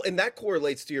 Well, and that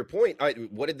correlates to your point.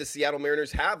 What did the Seattle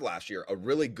Mariners have last year? A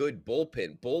really good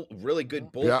bullpen. Really good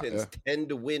bullpens tend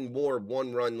to win more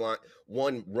one-run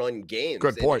games.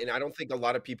 Good point. And I don't think a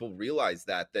lot of people realize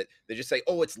that they just say,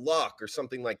 oh, it's luck or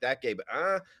something like that, Gabe.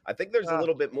 I think there's a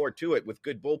little bit more to it with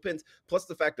good bullpens. Plus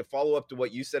the fact to follow up to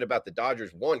what you said about the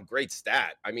Dodgers. One, great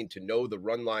stat. I mean, to know the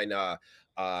run line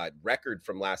record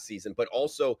from last season, but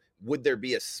also would there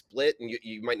be a split, and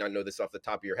you might not know this off the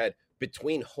top of your head,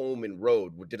 between home and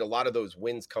road? Did a lot of those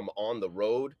wins come on the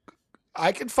road?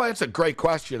 I can find, it's a great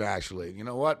question, actually. You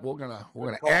know what? We're gonna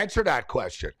answer that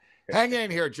question. Hang in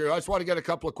here, Drew. I just want to get a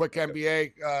couple of quick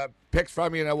NBA picks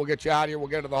from you, and then we'll get you out of here. We'll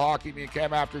get to the hockey. Me and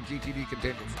Cam after GTD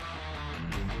continues.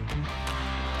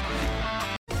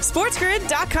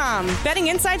 SportsGrid.com. Betting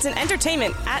insights and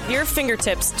entertainment at your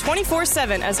fingertips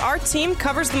 24/7 as our team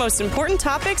covers the most important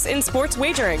topics in sports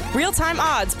wagering. Real-time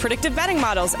odds, predictive betting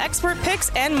models, expert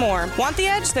picks, and more. Want the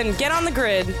edge? Then get on the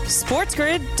grid.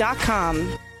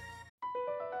 SportsGrid.com.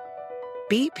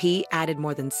 BP added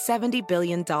more than $70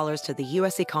 billion to the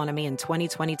U.S. economy in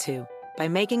 2022 by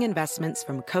making investments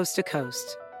from coast to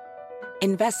coast.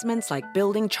 Investments like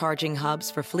building charging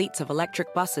hubs for fleets of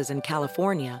electric buses in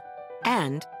California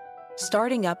and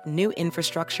starting up new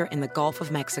infrastructure in the Gulf of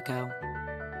Mexico.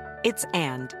 It's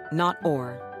and, not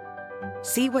or.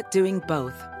 See what doing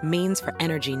both means for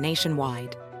energy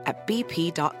nationwide at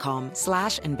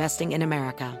bp.com/investing in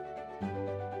America.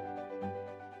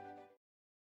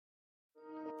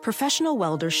 Professional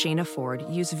welder Shayna Ford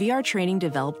used VR training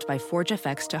developed by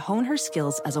ForgeFX to hone her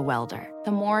skills as a welder. The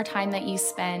more time that you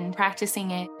spend practicing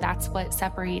it, that's what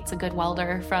separates a good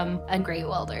welder from a great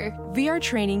welder. VR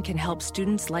training can help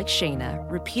students like Shayna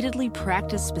repeatedly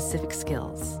practice specific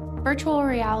skills. Virtual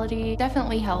reality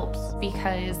definitely helps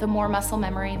because the more muscle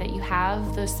memory that you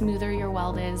have, the smoother your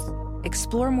weld is.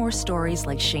 Explore more stories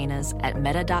like Shayna's at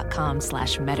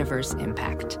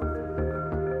meta.com/metaverseimpact.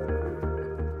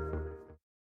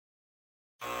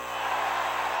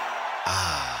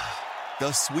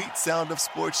 The sweet sound of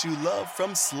sports you love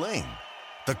from Sling.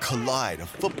 The collide of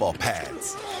football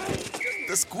pads.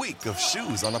 The squeak of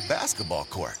shoes on a basketball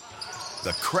court.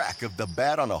 The crack of the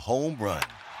bat on a home run.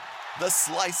 The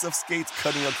slice of skates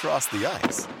cutting across the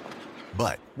ice.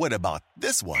 But what about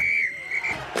this one?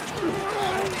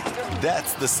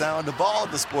 That's the sound of all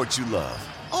the sports you love,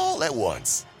 all at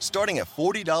once. Starting at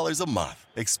 $40 a month.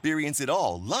 Experience it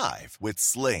all live with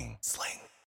Sling.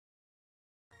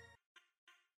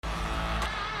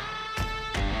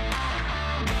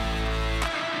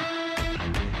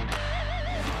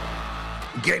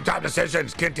 Game Time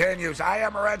Decisions continues. I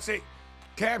am Morency.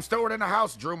 Cam Stewart in the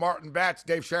house. Drew Martin Betts.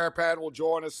 Dave Sharapan will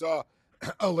join us a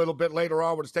little bit later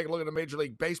on. We'll just take a look at the Major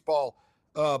League Baseball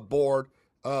board.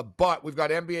 But we've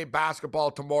got NBA basketball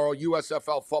tomorrow,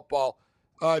 USFL football.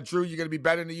 Drew, you're going to be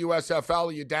betting the USFL.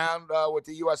 Are you down with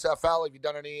the USFL? Have you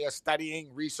done any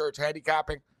studying, research,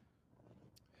 handicapping?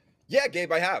 Yeah,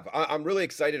 Gabe, I have. I'm really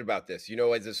excited about this. You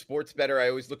know, as a sports bettor, I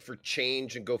always look for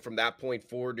change and go from that point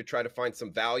forward to try to find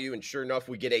some value. And sure enough,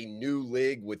 we get a new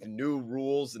league with new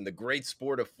rules in the great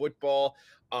sport of football.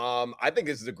 I think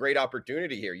this is a great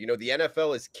opportunity here. You know, the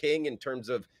NFL is king in terms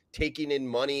of taking in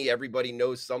money. Everybody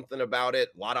knows something about it,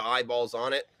 a lot of eyeballs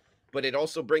on it, but it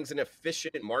also brings an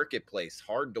efficient marketplace,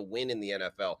 hard to win in the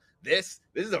NFL. This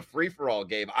is a free-for-all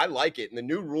game. I like it. And the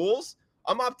new rules,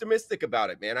 I'm optimistic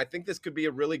about it, man. I think this could be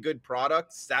a really good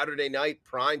product. Saturday night,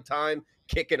 prime time,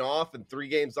 kicking off, and 3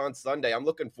 games on Sunday. I'm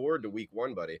looking forward to week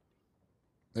 1, buddy.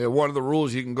 Yeah, one of the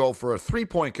rules, you can go for a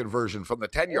 3-point conversion from the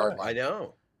 10-yard line.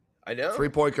 I know.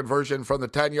 3-point conversion from the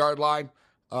 10-yard line.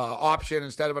 Option,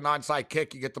 instead of an onside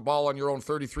kick, you get the ball on your own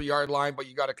 33-yard line, but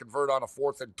you got to convert on a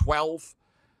 4th and 12.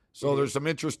 So there's some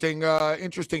interesting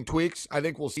tweaks. I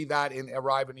think we'll see that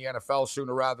arrive in the NFL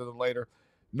sooner rather than later.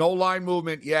 No line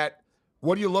movement yet.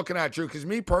 What are you looking at, Drew? Because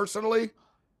me personally,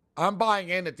 I'm buying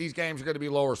in that these games are going to be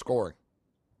lower scoring.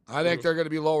 I think they're going to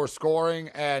be lower scoring.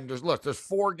 And there's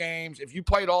 4 games. If you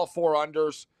played all 4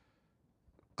 unders,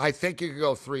 I think you could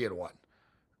go 3-1.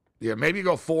 Yeah, maybe you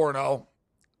go 4-0.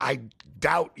 I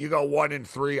doubt you go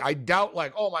 1-3. I doubt,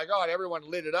 like, oh my God, everyone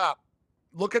lit it up.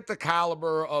 Look at the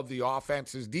caliber of the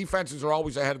offenses. Defenses are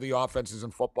always ahead of the offenses in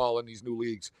football in these new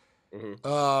leagues.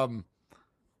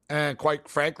 And quite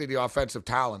frankly, the offensive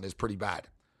talent is pretty bad.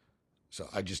 So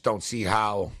I just don't see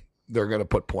how they're going to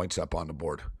put points up on the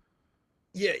board.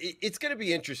 Yeah, it's going to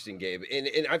be interesting, Gabe.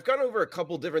 And I've gone over a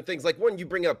couple different things. Like, one, you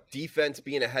bring up defense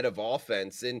being ahead of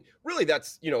offense. And really,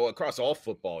 that's, you know, across all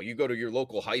football. You go to your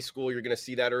local high school, you're going to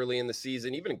see that early in the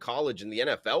season. Even in college and the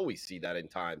NFL, we see that in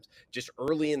times. Just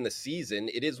early in the season,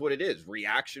 it is what it is.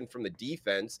 Reaction from the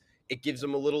defense. It gives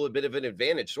them a little bit of an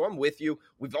advantage. So I'm with you.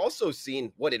 We've also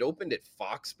seen it opened at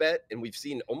Fox Bet, and we've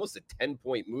seen almost a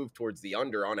 10-point move towards the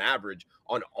under on average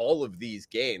on all of these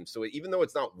games. So even though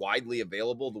it's not widely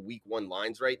available, the week 1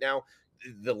 lines right now,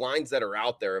 the lines that are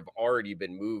out there have already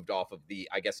been moved off of the,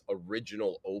 I guess,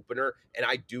 original opener. And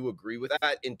I do agree with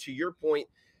that. And to your point,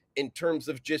 in terms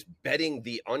of just betting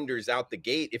the unders out the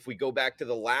gate, if we go back to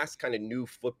the last kind of new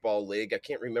football league, I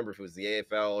can't remember if it was the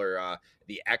AFL or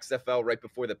the XFL right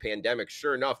before the pandemic.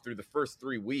 Sure enough, through the first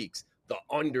 3 weeks, the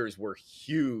unders were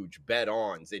huge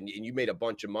bet-ons, and you made a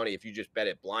bunch of money if you just bet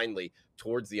it blindly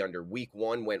towards the under. Week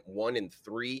 1 went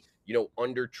 1-3,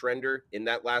 under trender in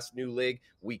that last new league.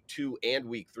 Week 2 and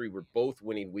week 3 were both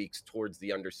winning weeks towards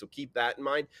the under, so keep that in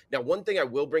mind. Now, one thing I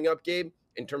will bring up, Gabe,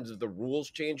 in terms of the rules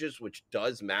changes, which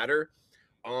does matter,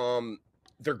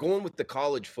 they're going with the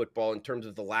college football in terms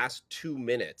of the last 2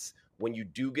 minutes. When you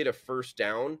do get a first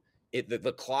down,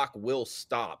 the clock will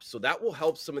stop. So that will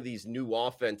help some of these new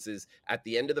offenses at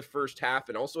the end of the first half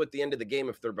and also at the end of the game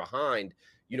if they're behind,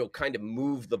 kind of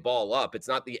move the ball up. It's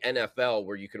not the NFL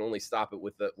where you can only stop it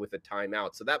with a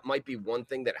timeout. So that might be one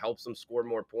thing that helps them score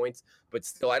more points. But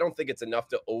still, I don't think it's enough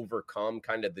to overcome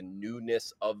kind of the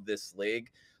newness of this league.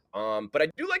 But I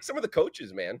do like some of the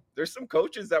coaches, man. There's some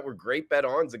coaches that were great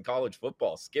bet-ons in college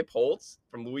football. Skip Holtz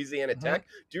from Louisiana Tech.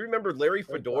 Do you remember Larry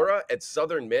Fedora at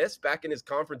Southern Miss back in his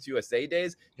Conference USA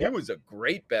days? He was a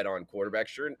great bet-on quarterback,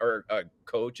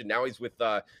 coach, and now he's with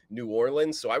New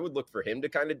Orleans. So I would look for him to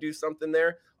kind of do something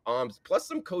there. Plus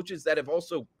some coaches that have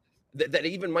also that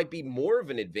even might be more of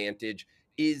an advantage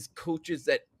is coaches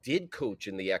that did coach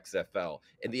in the XFL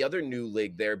and the other new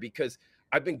league there, because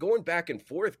I've been going back and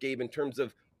forth, Gabe, in terms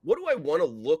of what do I want to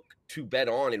look to bet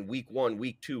on in week 1,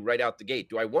 week 2, right out the gate?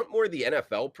 Do I want more of the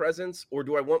NFL presence or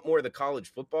do I want more of the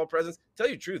college football presence? Tell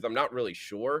you the truth, I'm not really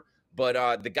sure.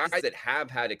 But the guys that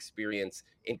have had experience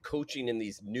in coaching in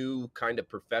these new kind of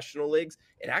professional leagues,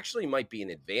 it actually might be an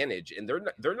advantage. And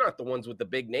they're not the ones with the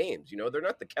big names. They're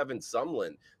not the Kevin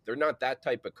Sumlin. They're not that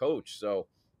type of coach. So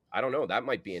I don't know. That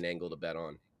might be an angle to bet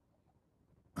on.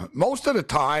 Most of the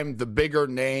time, the bigger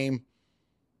name,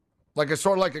 like it's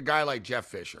sort of like a guy like Jeff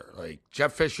Fisher. Like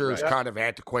Jeff Fisher is kind of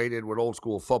antiquated with old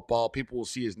school football. People will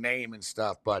see his name and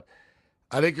stuff, but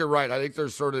I think you're right. I think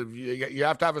there's sort of you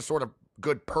have to have a sort of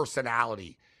good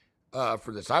personality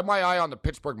for this. I have my eye on the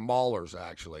Pittsburgh Maulers,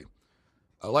 actually.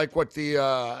 I like what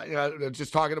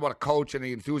just talking about a coach and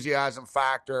the enthusiasm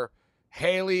factor.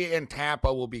 Haley in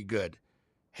Tampa will be good.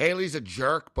 Haley's a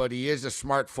jerk, but he is a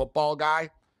smart football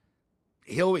guy.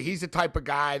 He's the type of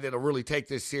guy that'll really take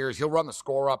this serious. He'll run the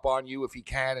score up on you if he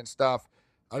can and stuff.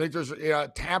 I think there's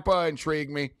Tampa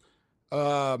intrigued me.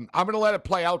 I'm going to let it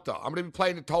play out, though. I'm going to be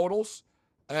playing the totals,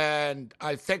 and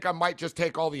I think I might just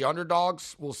take all the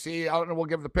underdogs. We'll see. I don't know. We'll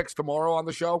give the picks tomorrow on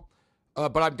the show,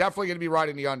 but I'm definitely going to be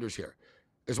riding the unders here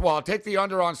as well. I'll take the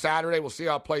under on Saturday. We'll see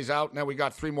how it plays out, and then we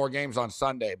got 3 more games on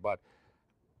Sunday. But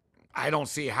I don't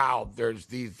see how there's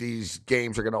these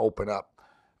games are going to open up.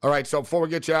 All right, so before we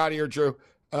get you out of here, Drew,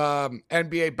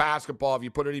 NBA basketball, have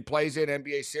you put any plays in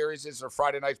NBA series or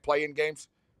Friday night's play-in games?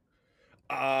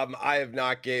 I have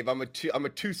not, Gabe. I'm a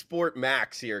two-sport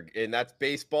max here, and that's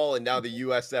baseball and now the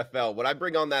USFL. When I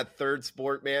bring on that third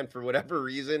sport, man, for whatever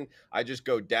reason, I just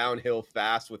go downhill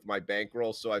fast with my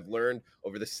bankroll. So I've learned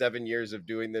over the 7 years of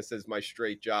doing this as my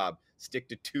straight job, stick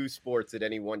to two sports at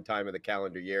any one time of the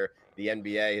calendar year. The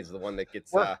NBA is the one that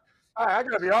gets. I got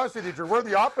to be honest with you, Drew. We're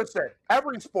the opposite.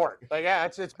 Every sport,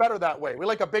 it's better that way. We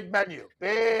like a big menu,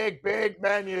 big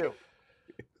menu.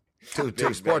 Two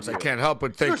sports. I can't help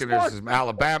but thinking there's some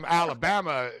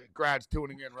Alabama grads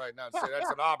tuning in right now and say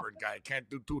that's an Auburn guy. Can't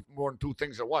do more than two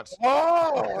things at once.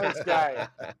 Oh, this guy.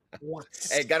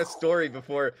 Hey, got a story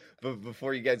before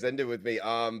you guys end it with me.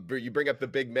 You bring up the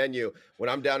big menu. When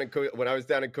I was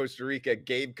down in Costa Rica,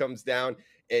 Gabe comes down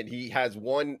and he has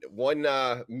one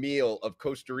meal of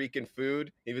Costa Rican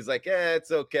food. He was like,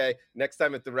 it's okay. Next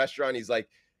time at the restaurant, he's like,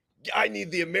 I need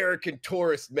the American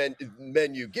tourist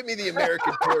menu. Give me the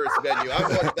American tourist menu. I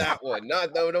want that one. No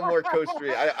more Costa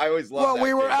Rica. I always love that. Well,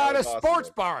 we were at a sports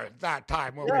awesome. bar at that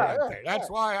time when we went there. That's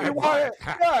why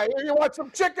you want some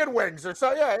chicken wings or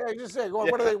so. Yeah. Just say,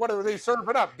 what are they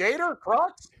serving up? Gator?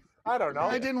 Crocs? I don't know.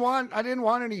 I didn't want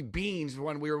any beans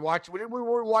when we were watching. We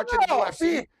were watching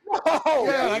UFC. No,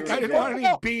 I didn't want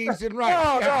any beans and rice.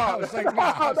 I was like,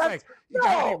 you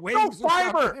got any wings? No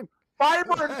fiber.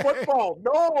 Fiber in football.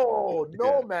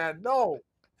 No, man, no.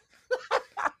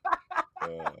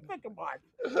 Come on.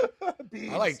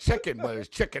 I like chicken, but there's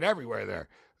chicken everywhere there.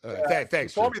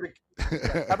 Thanks.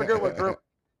 Have a good one, Drew.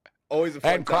 Always a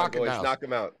fun and time, boys. crocodiles. Knock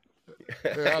them out.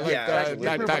 I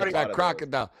like that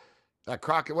crocodile.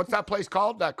 What's that place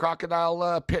called? That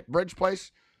crocodile pit bridge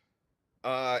place?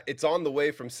 It's on the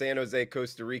way from San Jose,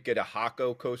 Costa Rica to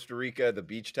Jaco, Costa Rica, the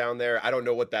beach town there. I don't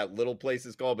know what that little place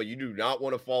is called, but you do not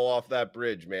want to fall off that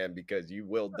bridge, man, because you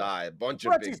will die. A bunch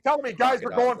of He's telling me guys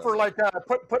are going for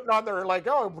putting on their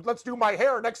let's do my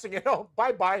hair. Next thing you know,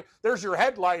 bye. There's your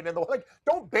headline, and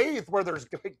don't bathe where there's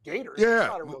gators.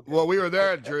 Yeah. Well, we were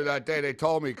there, Drew, that day. They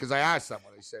told me because I asked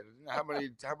someone. They said, how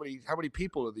many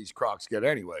people do these crocs get,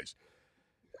 anyways?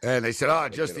 And they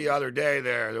said, just the other day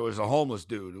there was a homeless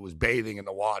dude who was bathing in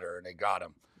the water, and they got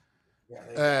him.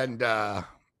 And I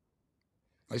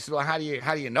said, well, how do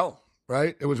you know,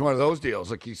 right? It was one of those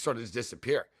deals. Like, he sort of just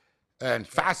disappeared. And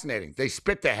fascinating. They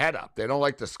spit the head up. They don't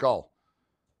like the skull.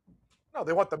 No,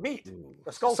 they want the meat.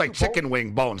 The skull's it's like chicken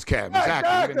wing bones, Cam.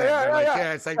 Exactly.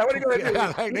 It's like, what are you going to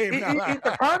do? Eat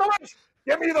the cartilage?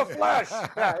 Give me the flesh.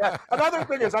 Yeah. Another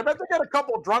thing is, I bet they got a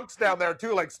couple drunks down there,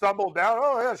 too, stumbled down.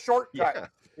 Oh, yeah, shortcut. Yeah.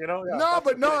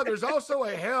 There's also a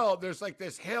hill. There's like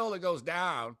this hill that goes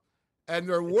down, and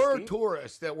there were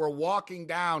tourists that were walking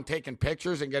down, taking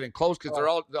pictures and getting close because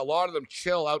a lot of them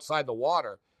chill outside the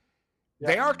water. Yeah.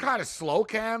 They are kind of slow,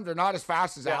 Cam. They're not as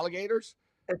fast as alligators.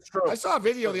 It's true. I saw a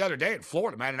video the other day in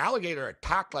Florida, man. An alligator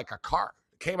attacked like a car.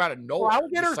 It came out of nowhere.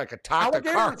 Alligators attacked a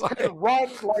car. Alligators run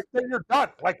like you're done.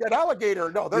 Like an alligator.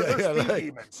 No, they're speed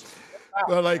demons.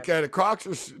 The crocs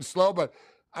are slow, but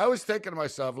I was thinking to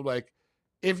myself,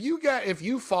 if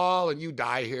you fall and you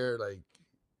die here,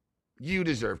 you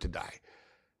deserve to die.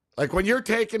 Like when you're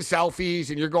taking selfies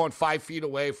and you're going 5 feet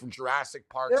away from Jurassic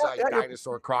Park-sized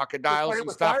dinosaur crocodiles and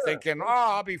stuff, thinking,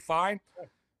 I'll be fine.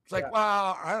 It's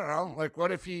well, I don't know.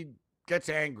 What if he gets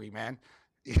angry, man?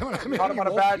 You know what I mean? Caught him on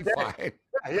a bad day.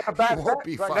 Fine. A bad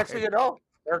day. Next thing you know,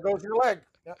 there goes your leg.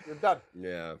 Yeah, you're done.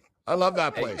 Yeah. I love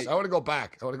that place. I want to go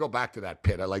back. I want to go back to that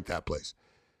pit. I like that place.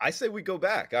 I say we go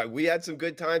back. We had some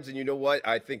good times, and you know what?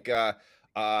 I think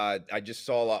I just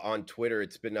saw on Twitter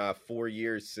it's been 4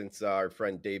 years since our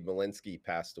friend Dave Malinsky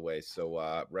passed away.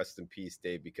 So rest in peace,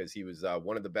 Dave, because he was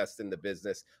one of the best in the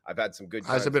business. I've had some good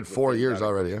times. Has it been 4 years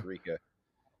already?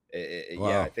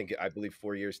 Yeah, I believe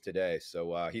 4 years today.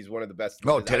 So he's one of the best.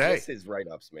 Today? I miss his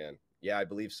write-ups, man. Yeah, I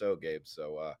believe so, Gabe.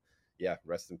 So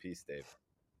rest in peace, Dave.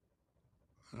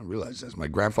 I don't realize that's my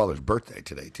grandfather's birthday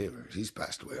today, too. He's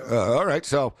passed away. All right.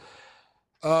 So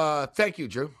thank you,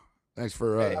 Drew. Thanks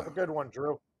for have a good one,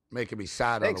 Drew. Making me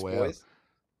sad Thanks, on the way boys.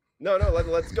 Out. No,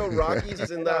 let's go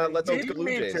Rockies and let's go Blue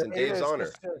Jays in Dave's honor.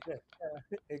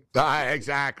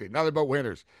 Exactly. Nothing but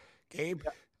winners. Gabe,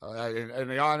 in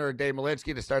the honor of Dave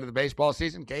Malinsky, the start of the baseball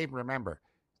season, Gabe, remember,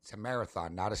 it's a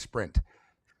marathon, not a sprint.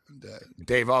 And,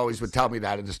 Dave always would tell me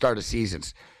that at the start of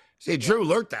seasons. See, Drew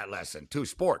learned that lesson. Two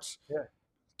sports. Yeah.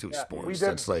 Two sports.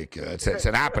 That's it's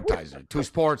an appetizer. Two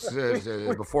sports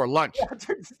before lunch.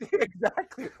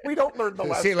 Exactly. We don't learn the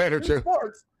lesson. See you later, Drew.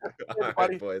 Sports. All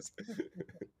right, boys.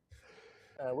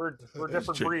 We're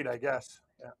different breed, I guess.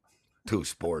 Yeah. Two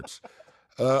sports.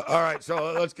 All right,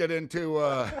 so let's get into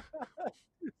How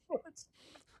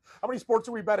many sports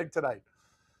are we betting tonight?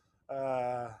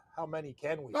 How many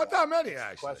can we? Not that many,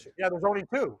 actually. Question. Yeah, there's only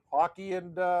 2: hockey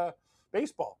and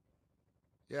baseball.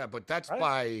 Yeah, but that's right?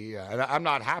 by. I'm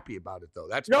not happy about it though.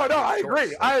 That's no. I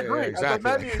agree. I agree.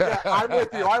 Exactly. Menu, I'm with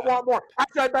you. I want more.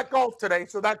 Actually, I bet golf today,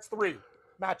 so that's 3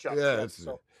 matchups. Yeah,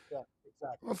 exactly.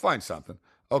 We'll find something.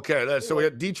 Okay, so we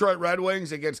have Detroit Red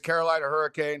Wings against Carolina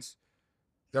Hurricanes.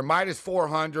 They're minus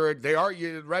 400. They are.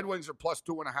 Red Wings are plus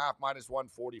 2.5, minus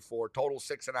 144. Total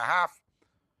 6.5.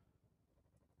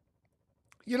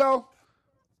 I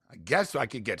guess I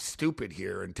could get stupid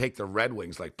here and take the Red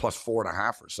Wings like plus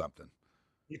 4.5 or something.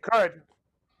 You could.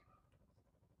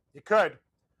 You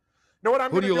know what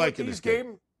I'm going to do like with in these this game?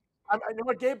 games? I know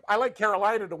what, Gabe? I like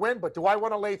Carolina to win, but do I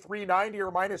want to lay 390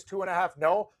 or minus 2.5?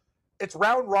 No. It's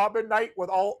round robin night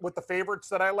with the favorites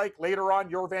that I like. Later on,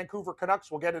 your Vancouver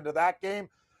Canucks. We'll get into that game.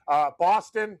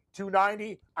 Boston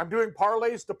 290. I'm doing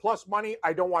parlays to plus money.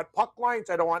 I don't want puck lines.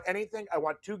 I don't want anything. I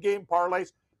want 2-game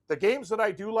parlays. The games that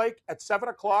I do like at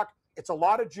 7:00, it's a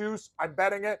lot of juice. I'm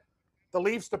betting it. The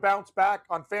Leafs to bounce back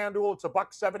on FanDuel. It's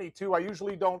 $1.72. I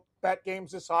usually don't bet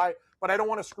games this high, but I don't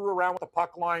want to screw around with the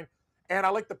puck line. And I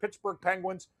like the Pittsburgh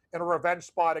Penguins in a revenge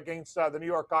spot against the New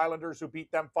York Islanders, who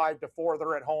beat them 5-4.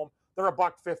 They're at home. They're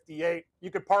 $1.58. You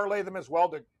could parlay them as well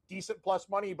to decent plus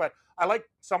money, but I like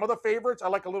some of the favorites. I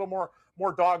like a little more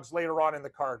dogs later on in the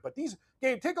card. But these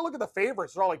games, take a look at the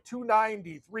favorites. They're all like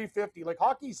 290, 350. Like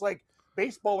hockey's like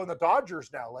baseball in the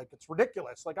Dodgers now. Like it's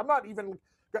ridiculous. Like I'm not even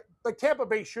like Tampa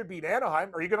Bay should beat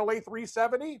Anaheim. Are you going to lay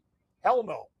 370? Hell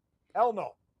no.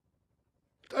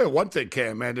 Tell you one thing,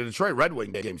 Cam, man, the Detroit Red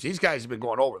Wing games, these guys have been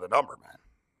going over the number, man.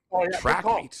 Oh, yeah. Track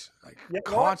meets. Like,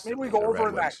 constantly. Maybe we go over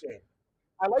in that game.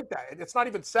 I like that. It's not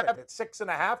even 7. It's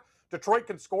 6.5. Detroit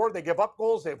can score. They give up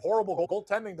goals. They have horrible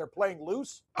goaltending. They're playing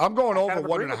loose. I'm going over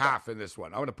 1.5 in this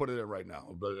one. I'm going to put it in right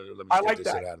now. But let me get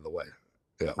this out of the way.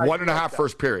 Yeah, 1.5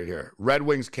 first period here. Red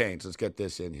Wings, Canes. Let's get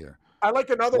this in here. I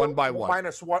like another one by one.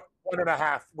 Minus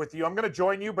 1.5 with you. I'm going to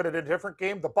join you, but in a different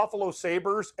game. The Buffalo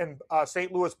Sabres and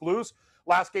St. Louis Blues.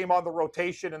 Last game on the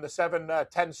rotation in the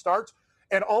 7-10 starts.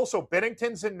 And also,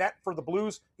 Binnington's in net for the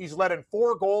Blues. He's led in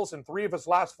 4 goals in 3 of his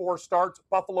last 4 starts.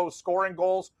 Buffalo's scoring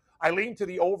goals. I lean to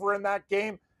the over in that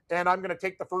game, and I'm going to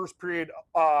take the first period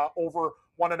over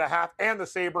 1.5 and the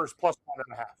Sabres plus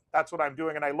 1.5. That's what I'm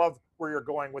doing, and I love where you're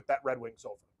going with that Red Wings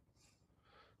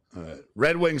over.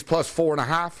 Red Wings plus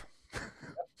 4.5.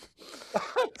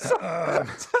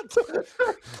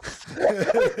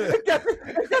 It gets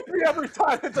me every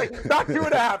time. It's like not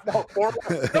 2.5, no 4.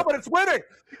 No, but it's winning.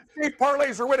 These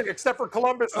parlays are winning, except for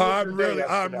Columbus. I'm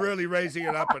really raising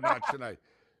it up a notch tonight.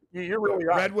 You really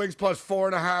are. Red Wings plus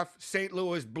 4.5. St.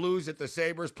 Louis Blues at the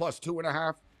Sabres plus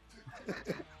 2.5.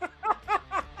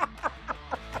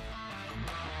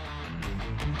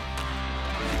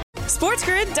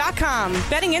 SportsGrid.com.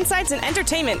 Betting insights and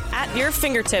entertainment at your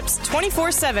fingertips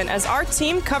 24/7 as our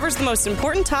team covers the most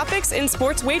important topics in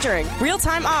sports wagering.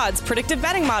 Real-time odds, predictive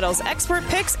betting models, expert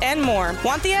picks, and more.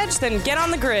 Want the edge? Then get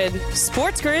on the grid.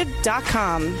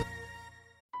 SportsGrid.com.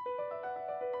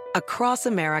 Across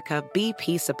America,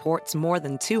 BP supports more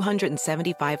than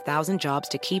 275,000 jobs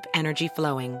to keep energy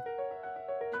flowing.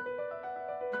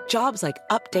 Jobs like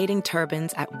updating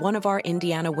turbines at one of our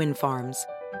Indiana wind farms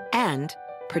and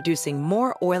producing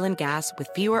more oil and gas with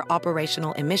fewer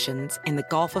operational emissions in the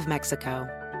Gulf of Mexico.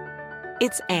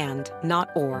 It's and, not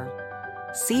or.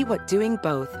 See what doing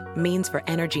both means for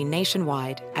energy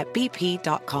nationwide at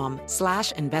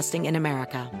bp.com/investing in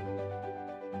America.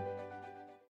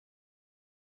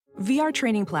 VR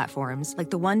training platforms, like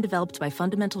the one developed by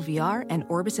Fundamental VR and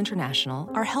Orbis International,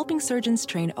 are helping surgeons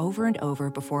train over and over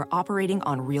before operating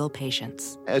on real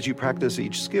patients. As you practice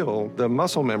each skill, the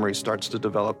muscle memory starts to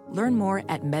develop. Learn more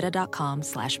at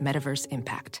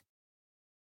meta.com/metaverseimpact.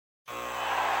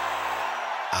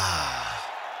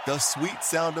 The sweet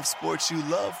sound of sports you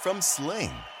love from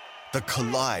Sling. The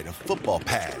collide of football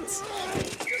pads.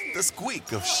 The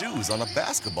squeak of shoes on a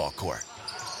basketball court.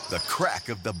 The crack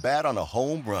of the bat on a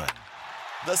home run.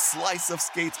 The slice of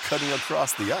skates cutting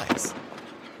across the ice.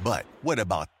 But what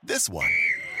about this one?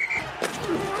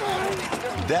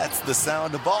 That's the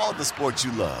sound of all the sports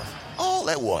you love, all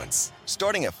at once.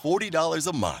 Starting at $40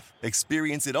 a month.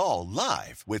 Experience it all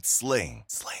live with Sling.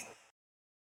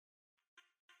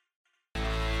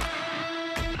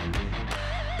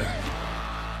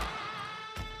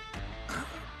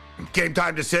 Game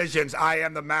time decisions. I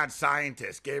am the mad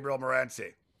scientist, Gabriel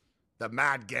Morency, the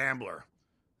mad gambler.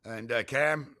 And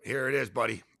Cam, here it is,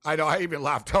 buddy. I know I even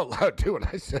laughed out loud too when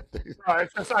I said these.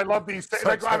 It's just, I love these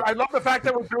things. I love the fact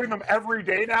that we're doing them every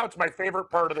day now. It's my favorite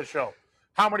part of the show.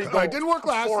 How many goals? It didn't work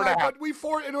last night, but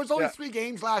it was only 3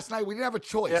 games last night. We didn't have a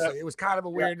choice. Yeah. It was kind of a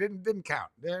weird. It didn't count.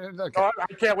 Okay. Oh,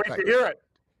 I can't wait to hear it.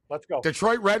 Let's go.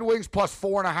 Detroit Red Wings plus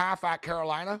 4.5 at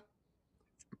Carolina.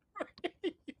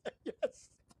 Yes.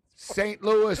 St.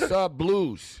 Louis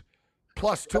Blues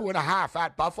plus 2.5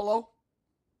 at Buffalo.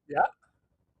 Yeah.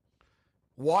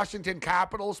 Washington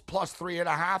Capitals plus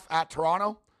 3.5 at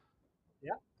Toronto.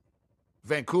 Yeah.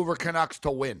 Vancouver Canucks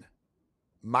to win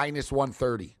minus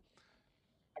 130.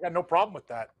 I got no problem with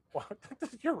that.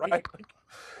 You're right. Like,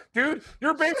 dude,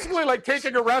 you're basically like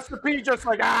taking a recipe, just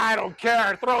like, I don't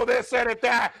care. Throw this in it,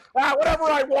 that. Whatever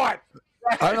I want.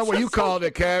 I don't know what you called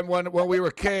it, Ken. When we were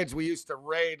kids, we used to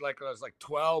raid, like when I was like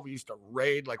 12, we used to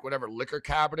raid like whatever liquor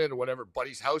cabinet or whatever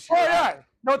buddy's house you Oh, were yeah. at.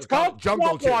 No, it's called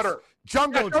jungle swamp water.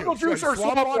 Jungle juice or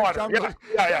swamp water. Jungle.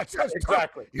 Yeah, Just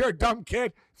exactly. You're a dumb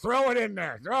kid. Throw it in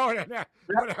there. Rum,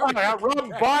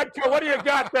 vodka, what do you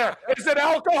got there? Is it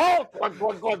alcohol?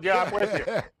 Glug. Yeah, I'm with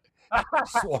you.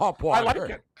 Swamp water. I like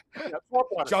it. Yeah, swamp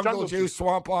water. Jungle juice,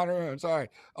 swamp water. Sorry.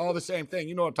 All the same thing.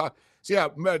 You know what I'm talking. So, yeah,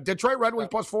 Detroit Red Wings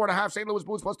plus 4.5, St. Louis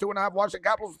Blues plus 2.5, Washington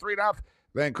Capitals 3.5,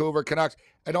 Vancouver Canucks.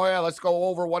 And, let's go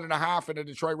over 1.5 in the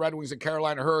Detroit Red Wings and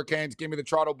Carolina Hurricanes. Give me the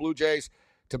Toronto Blue Jays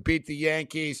to beat the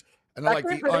Yankees. And I like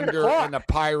the under in the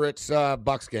Pirates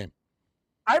Bucks game.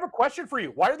 I have a question for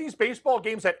you. Why are these baseball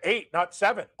games at 8, not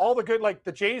 7? All the good, like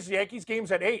the Jays, the Yankees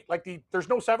games at 8. Like there's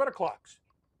no 7 o'clocks.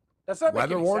 That's not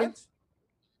weather making warning. Sense.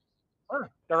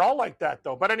 They're all like that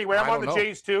though. But anyway, I'm on the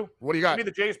Jays too. What do you got? Give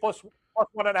me the Jays plus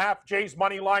 1.5. Jays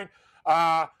money line.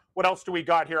 What else do we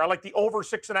got here? I like the over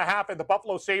 6.5 in the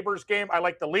Buffalo Sabres game. I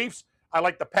like the Leafs. I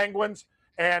like the Penguins,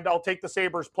 and I'll take the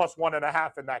Sabres plus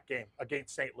 1.5 in that game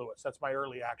against St. Louis. That's my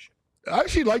early action. I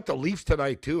actually like the Leafs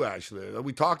tonight too. Actually,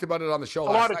 we talked about it on the show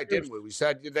last night, didn't we? We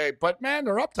said but man,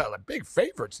 they're up to like big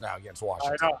favorites now against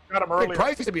Washington. I know. Got them early. Big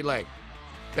price to be late.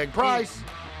 Big price.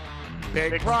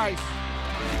 Big price.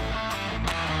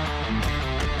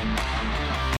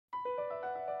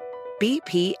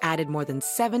 BP added more than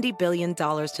 $70 billion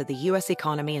to the U.S.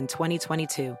 economy in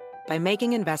 2022 by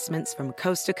making investments from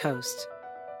coast to coast.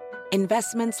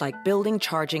 Investments like building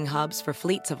charging hubs for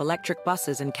fleets of electric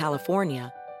buses in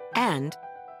California and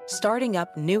starting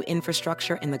up new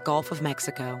infrastructure in the Gulf of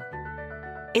Mexico.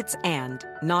 It's and,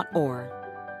 not or.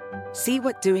 See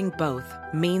what doing both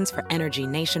means for energy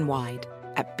nationwide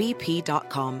at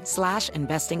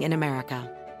bp.com/investing in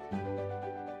America.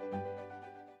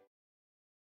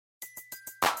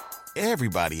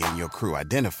 Everybody in your crew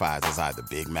identifies as either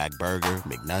Big Mac Burger,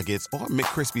 McNuggets, or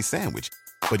McCrispy Sandwich.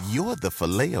 But you're the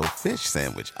Filet-O-Fish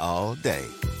Sandwich all day.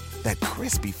 That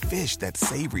crispy fish, that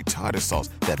savory tartar sauce,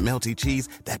 that melty cheese,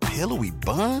 that pillowy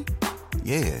bun.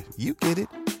 Yeah, you get it.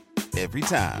 Every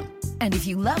time. And if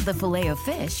you love the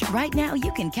Filet-O-Fish, right now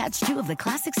you can catch 2 of the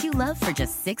classics you love for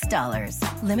just $6.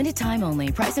 Limited time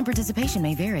only. Price and participation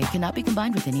may vary. Cannot be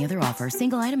combined with any other offer.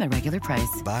 Single item at regular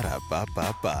price.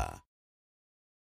 Ba-da-ba-ba-ba.